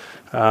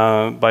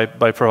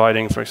 by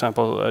providing, for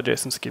example,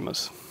 JSON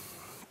schemas.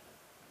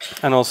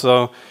 And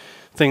also,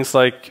 things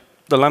like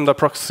the Lambda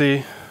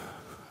proxy,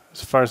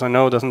 as far as I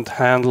know, doesn't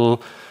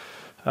handle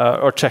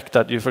or check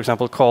that you, for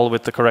example, call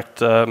with the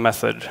correct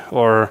method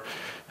or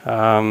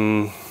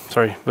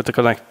with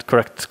the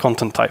correct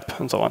content type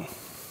and so on.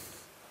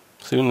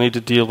 So you need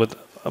to deal with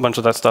a bunch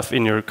of that stuff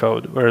in your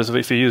code. Whereas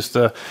if you use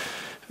the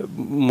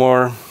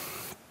Lambda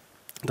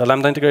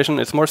integration,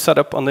 it's more set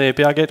up on the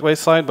API gateway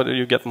side, but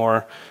you get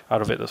more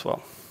out of it as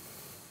well.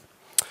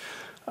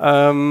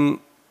 And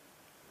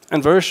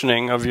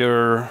versioning of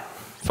your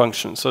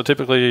functions. So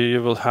typically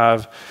you will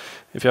have,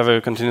 if you have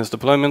a continuous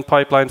deployment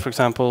pipeline, for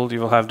example, you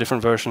will have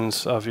different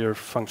versions of your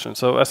function.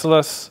 So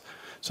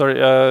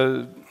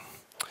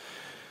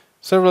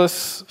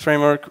Serverless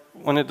Framework,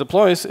 when it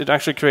deploys, it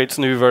actually creates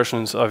new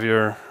versions of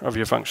your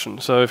function.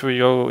 So if we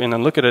go in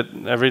and look at it,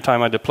 every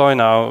time I deploy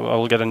now, I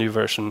will get a new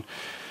version.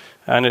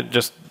 And it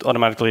just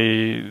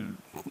automatically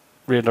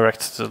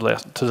redirects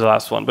to the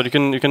last one. But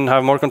you can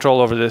have more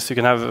control over this. You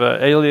can have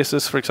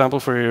aliases, for example,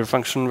 for your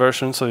function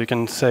version. So you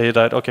can say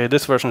that, OK,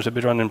 this version should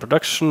be run in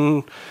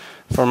production.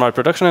 For my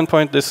production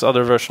endpoint, this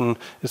other version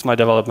is my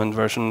development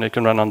version. It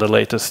can run on the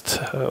latest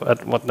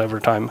at whatever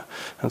time,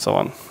 and so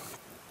on.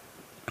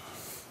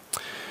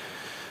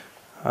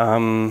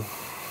 All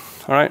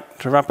right,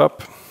 to wrap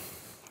up,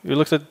 we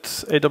looked at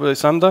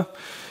AWS Lambda.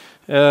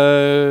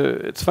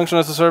 It's function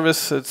as a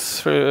service.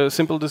 It's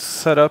simple to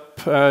set up.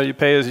 You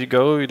pay as you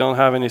go. You don't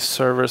have any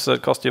servers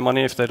that cost you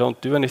money if they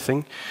don't do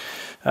anything.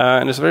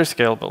 And it's very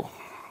scalable.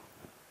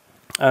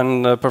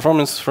 And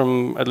performance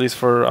from, at least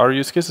for our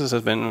use cases,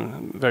 has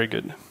been very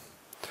good.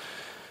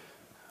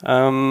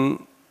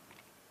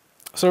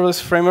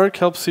 Serverless Framework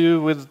helps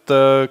you with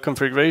the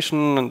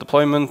configuration and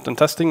deployment and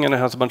testing, and it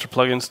has a bunch of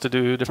plugins to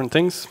do different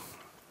things.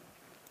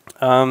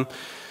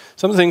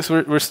 Some of the things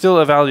we're still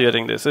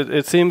evaluating this.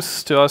 It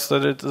seems to us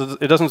that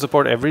it doesn't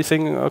support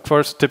everything, of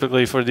course.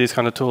 Typically for these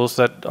kind of tools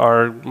that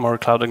are more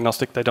cloud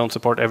agnostic, they don't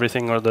support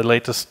everything or the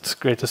latest,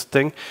 greatest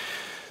thing.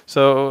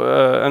 So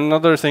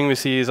another thing we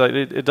see is that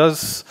it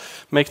does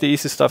make the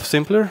easy stuff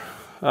simpler.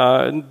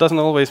 It doesn't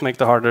always make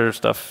the harder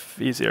stuff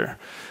easier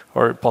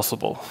or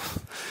possible.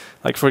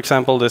 Like for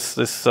example, this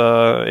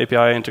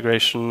API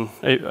integration,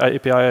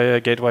 API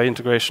gateway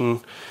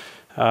integration,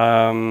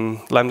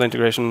 Lambda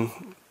integration,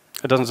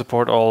 it doesn't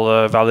support all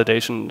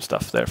validation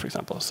stuff there, for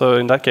example. So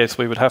in that case,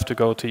 we would have to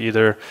go to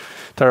either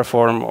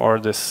Terraform or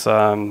this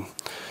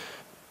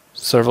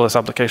serverless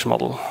application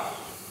model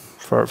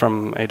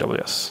from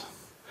AWS.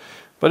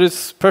 But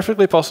it's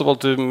perfectly possible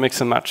to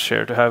mix and match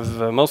here, to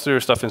have most of your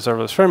stuff in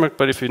Serverless Framework,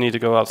 but if you need to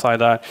go outside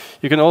that,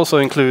 you can also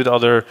include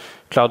other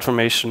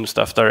CloudFormation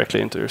stuff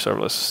directly into your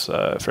Serverless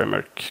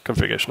Framework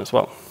configuration as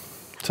well.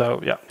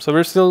 So yeah, so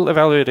we're still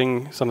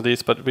evaluating some of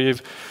these, but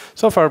we've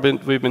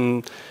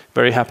been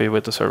very happy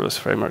with the Serverless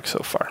Framework so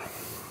far.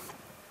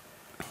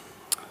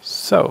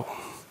 So,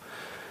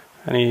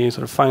 any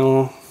sort of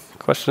final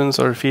questions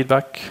or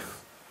feedback?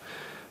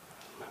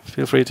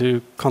 Feel free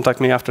to contact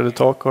me after the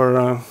talk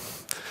or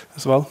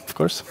as well, of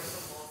course. First of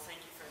all, thank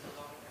you for the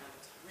long and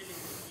really,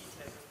 really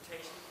detailed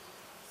presentation.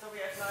 So we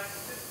have like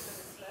 50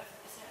 minutes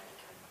left. Is there any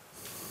kind of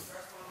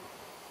first one?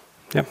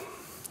 Yeah.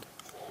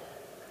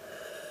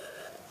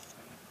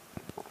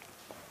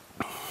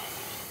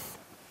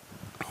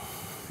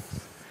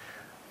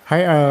 Hi,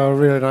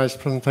 really nice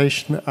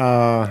presentation,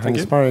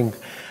 inspiring.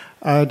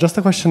 Just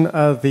a question,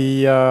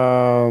 the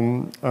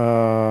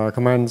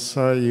commands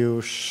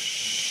you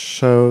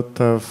showed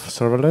of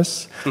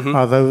serverless,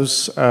 are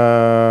those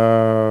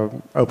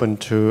open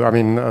to, I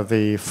mean,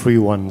 the free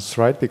ones,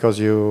 right? Because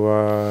you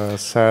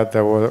said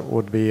there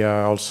would be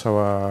also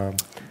a...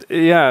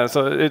 Yeah,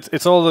 so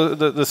it's all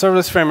the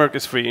serverless framework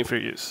is free for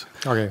use.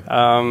 Okay.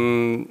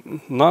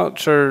 Not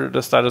sure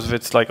the status of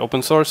it's like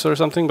open source or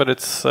something, but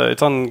it's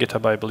on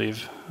GitHub, I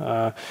believe.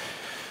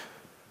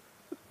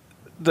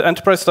 The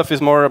enterprise stuff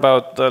is more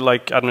about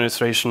like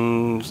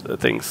administration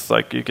things,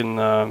 like you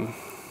can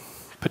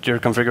put your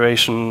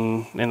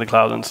configuration in the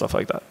cloud and stuff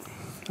like that,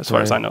 as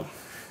far as I know.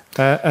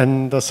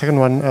 And the second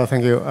one,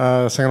 thank you.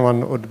 Second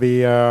one would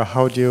be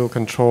how do you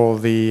control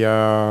the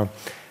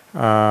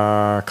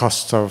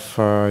cost of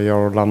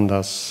your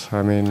lambdas?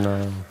 I mean,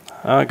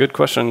 good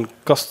question.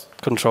 Cost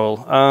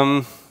control.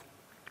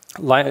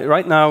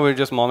 Right now, we're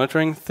just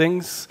monitoring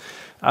things.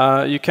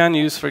 You can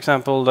use, for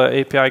example, the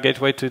API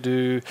gateway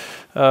to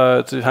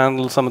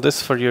handle some of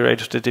this for your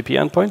HTTP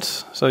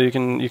endpoints. So you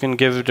can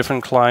give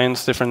different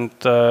clients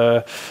different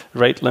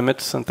rate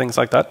limits and things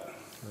like that.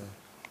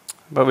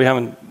 But we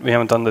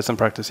haven't done this in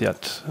practice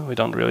yet. We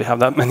don't really have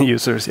that many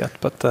users yet,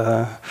 but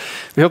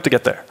we hope to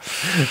get there.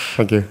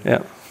 Thank you.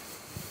 Yeah.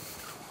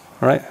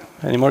 All right.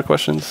 Any more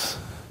questions?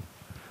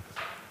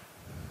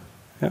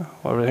 Yeah,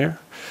 over here.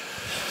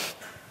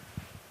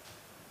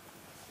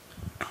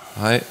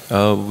 Hi.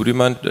 Would you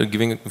mind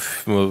giving a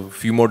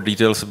few more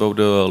details about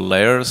the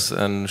layers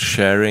and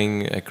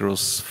sharing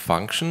across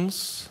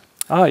functions?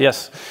 Ah,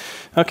 yes.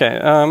 Okay.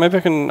 Maybe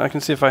I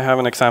can see if I have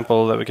an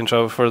example that we can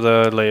show for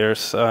the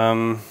layers.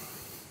 Let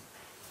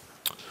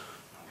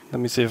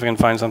me see if I can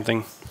find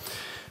something.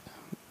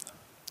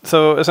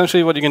 So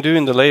essentially, what you can do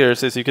in the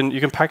layers is you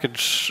can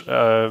package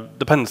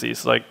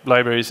dependencies like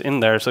libraries in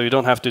there, so you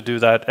don't have to do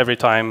that every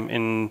time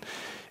in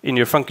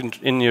your function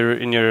in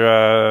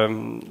your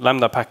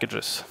Lambda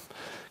packages,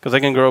 because they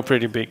can grow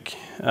pretty big.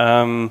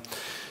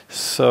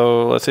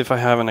 So let's see if I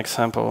have an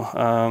example.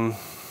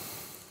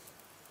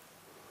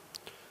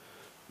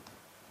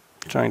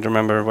 Trying to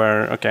remember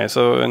where. Okay,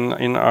 so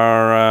in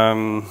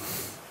our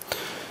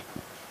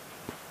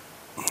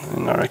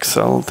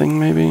Excel thing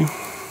maybe.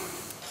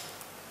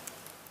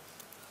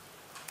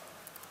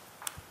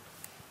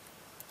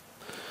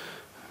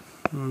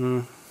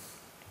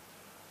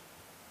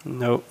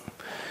 No.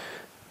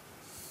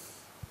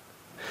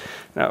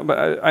 No,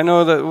 but I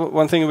know that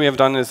one thing we have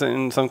done is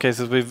in some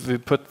cases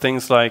we've put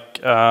things like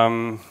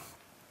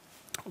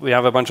we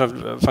have a bunch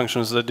of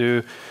functions that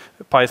do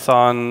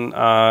Python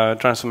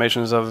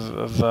transformations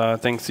of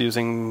things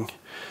using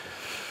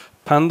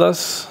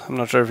pandas. I'm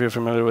not sure if you're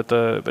familiar with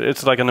but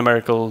it's like a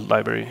numerical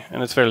library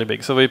and it's fairly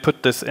big. So we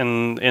put this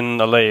in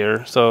a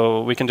layer,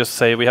 so we can just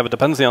say we have a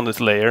dependency on this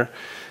layer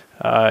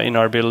in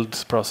our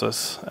build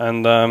process,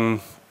 and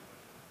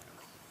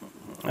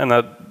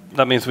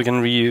that means we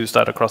can reuse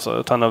that across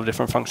a ton of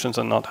different functions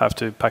and not have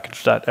to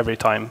package that every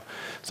time.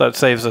 So it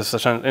saves us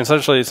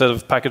essentially, instead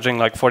of packaging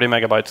like 40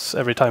 megabytes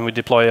every time we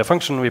deploy a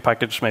function, we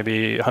package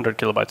maybe 100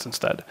 kilobytes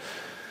instead.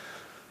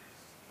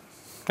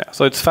 Yeah,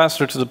 so it's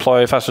faster to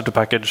deploy, faster to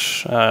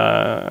package.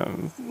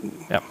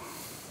 Yeah.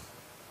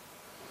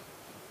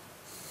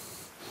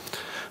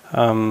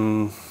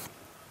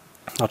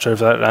 Not sure if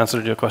that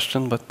answered your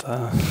question, but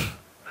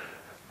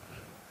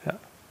yeah.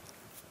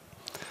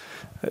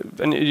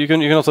 And you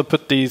can also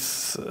put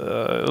these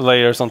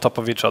layers on top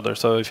of each other.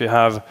 So if you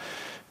have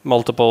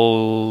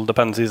multiple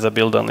dependencies that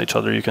build on each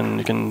other, you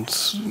can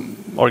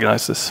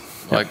organize this.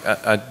 Like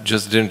I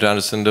just didn't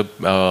understand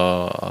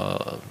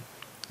the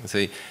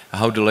say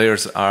how the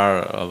layers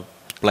are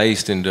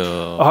placed in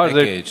the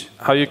package.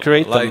 How you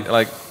create them?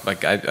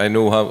 Like I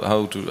know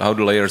how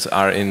the layers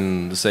are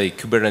in, say,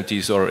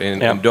 Kubernetes or in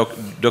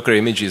Docker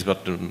images,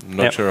 but I'm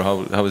not sure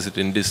how is it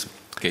in this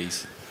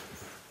case.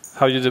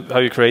 How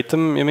you create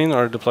them, you mean,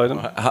 or deploy them?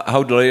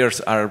 How the layers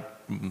are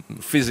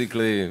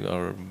physically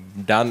or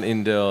done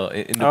in the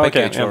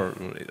package,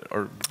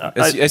 or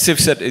as you've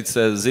said, it's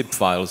a zip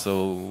file.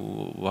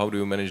 So how do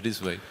you manage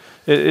this way?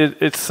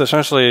 It's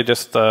essentially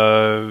just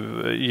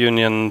a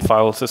union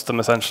file system.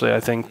 Essentially, I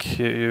think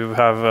you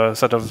have a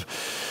set of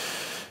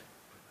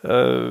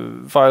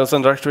files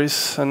and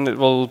directories, and it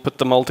will put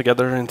them all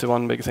together into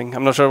one big thing.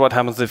 I'm not sure what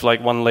happens if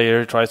like one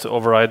layer tries to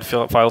override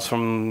files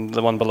from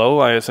the one below.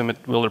 I assume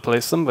it will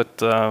replace them,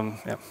 but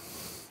yeah,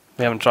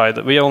 we haven't tried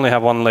it. We only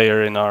have one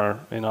layer in our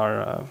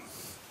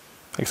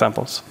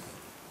examples.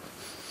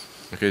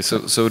 Okay,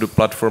 so the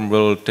platform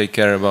will take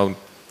care about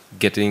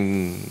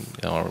getting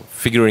or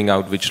figuring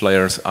out which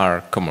layers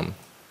are common.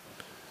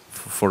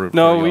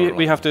 No,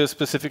 we have to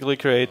specifically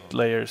create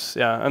layers,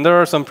 yeah. And there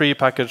are some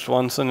pre-packaged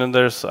ones, and then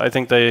there's, I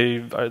think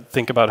they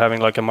think about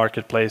having like a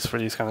marketplace for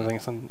these kind of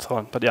things and so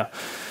on. But yeah,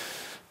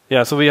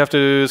 yeah. So we have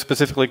to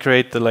specifically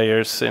create the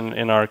layers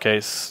in our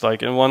case.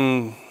 Like in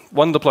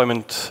one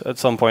deployment at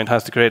some point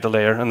has to create a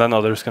layer, and then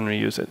others can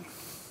reuse it.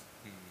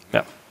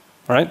 Yeah.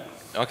 All right.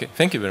 Okay.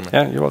 Thank you very much.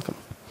 Yeah, you're welcome.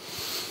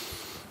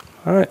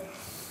 All right.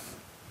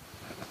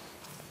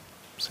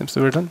 Seems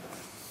we're done.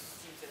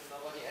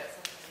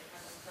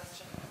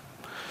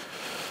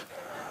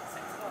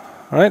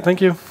 All right,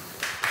 thank you.